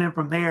 And then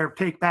from there,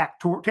 take back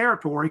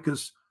territory,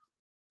 because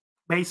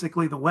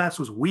basically the West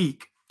was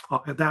weak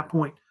at that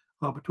point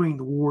between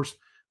the wars.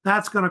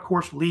 That's going to, of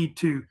course, lead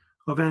to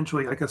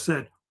eventually, like I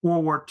said,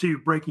 World War II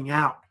breaking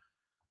out,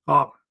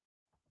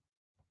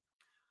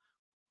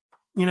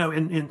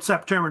 in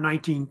September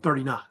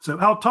 1939. So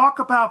I'll talk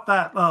about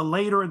that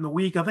later in the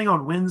week. I think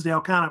on Wednesday,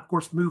 I'll kind of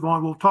course, move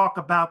on. We'll talk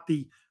about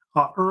the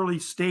early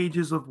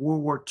stages of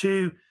World War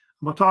II.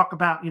 We'll talk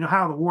about,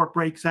 how the war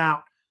breaks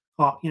out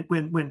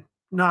when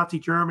Nazi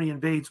Germany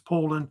invades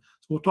Poland.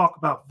 So we'll talk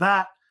about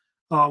that.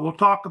 We'll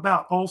talk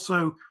about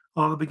also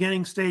the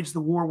beginning stage of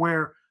the war,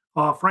 where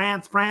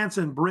France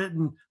and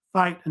Britain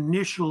fight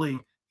initially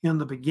in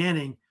the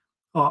beginning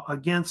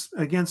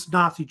against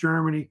Nazi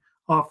Germany.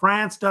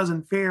 France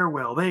doesn't fare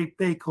well.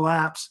 They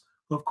collapse,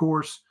 of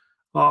course,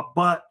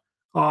 but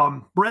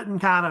Britain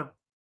kind of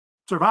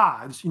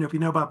survives. If you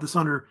know about this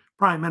under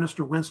Prime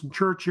Minister Winston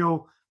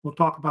Churchill, we'll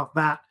talk about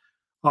that.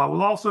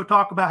 We'll also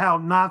talk about how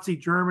Nazi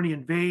Germany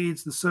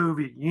invades the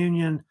Soviet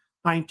Union,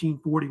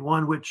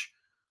 1941, which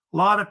a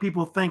lot of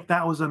people think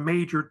that was a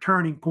major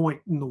turning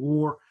point in the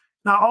war.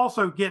 And I'll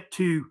also get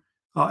to,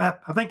 I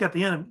think at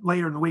the end,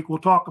 later in the week, we'll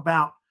talk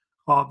about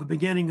the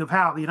beginning of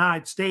how the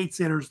United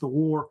States enters the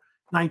war,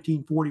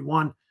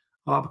 1941,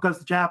 because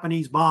the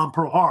Japanese bombed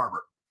Pearl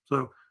Harbor.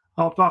 So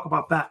I'll talk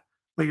about that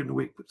later in the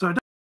week. So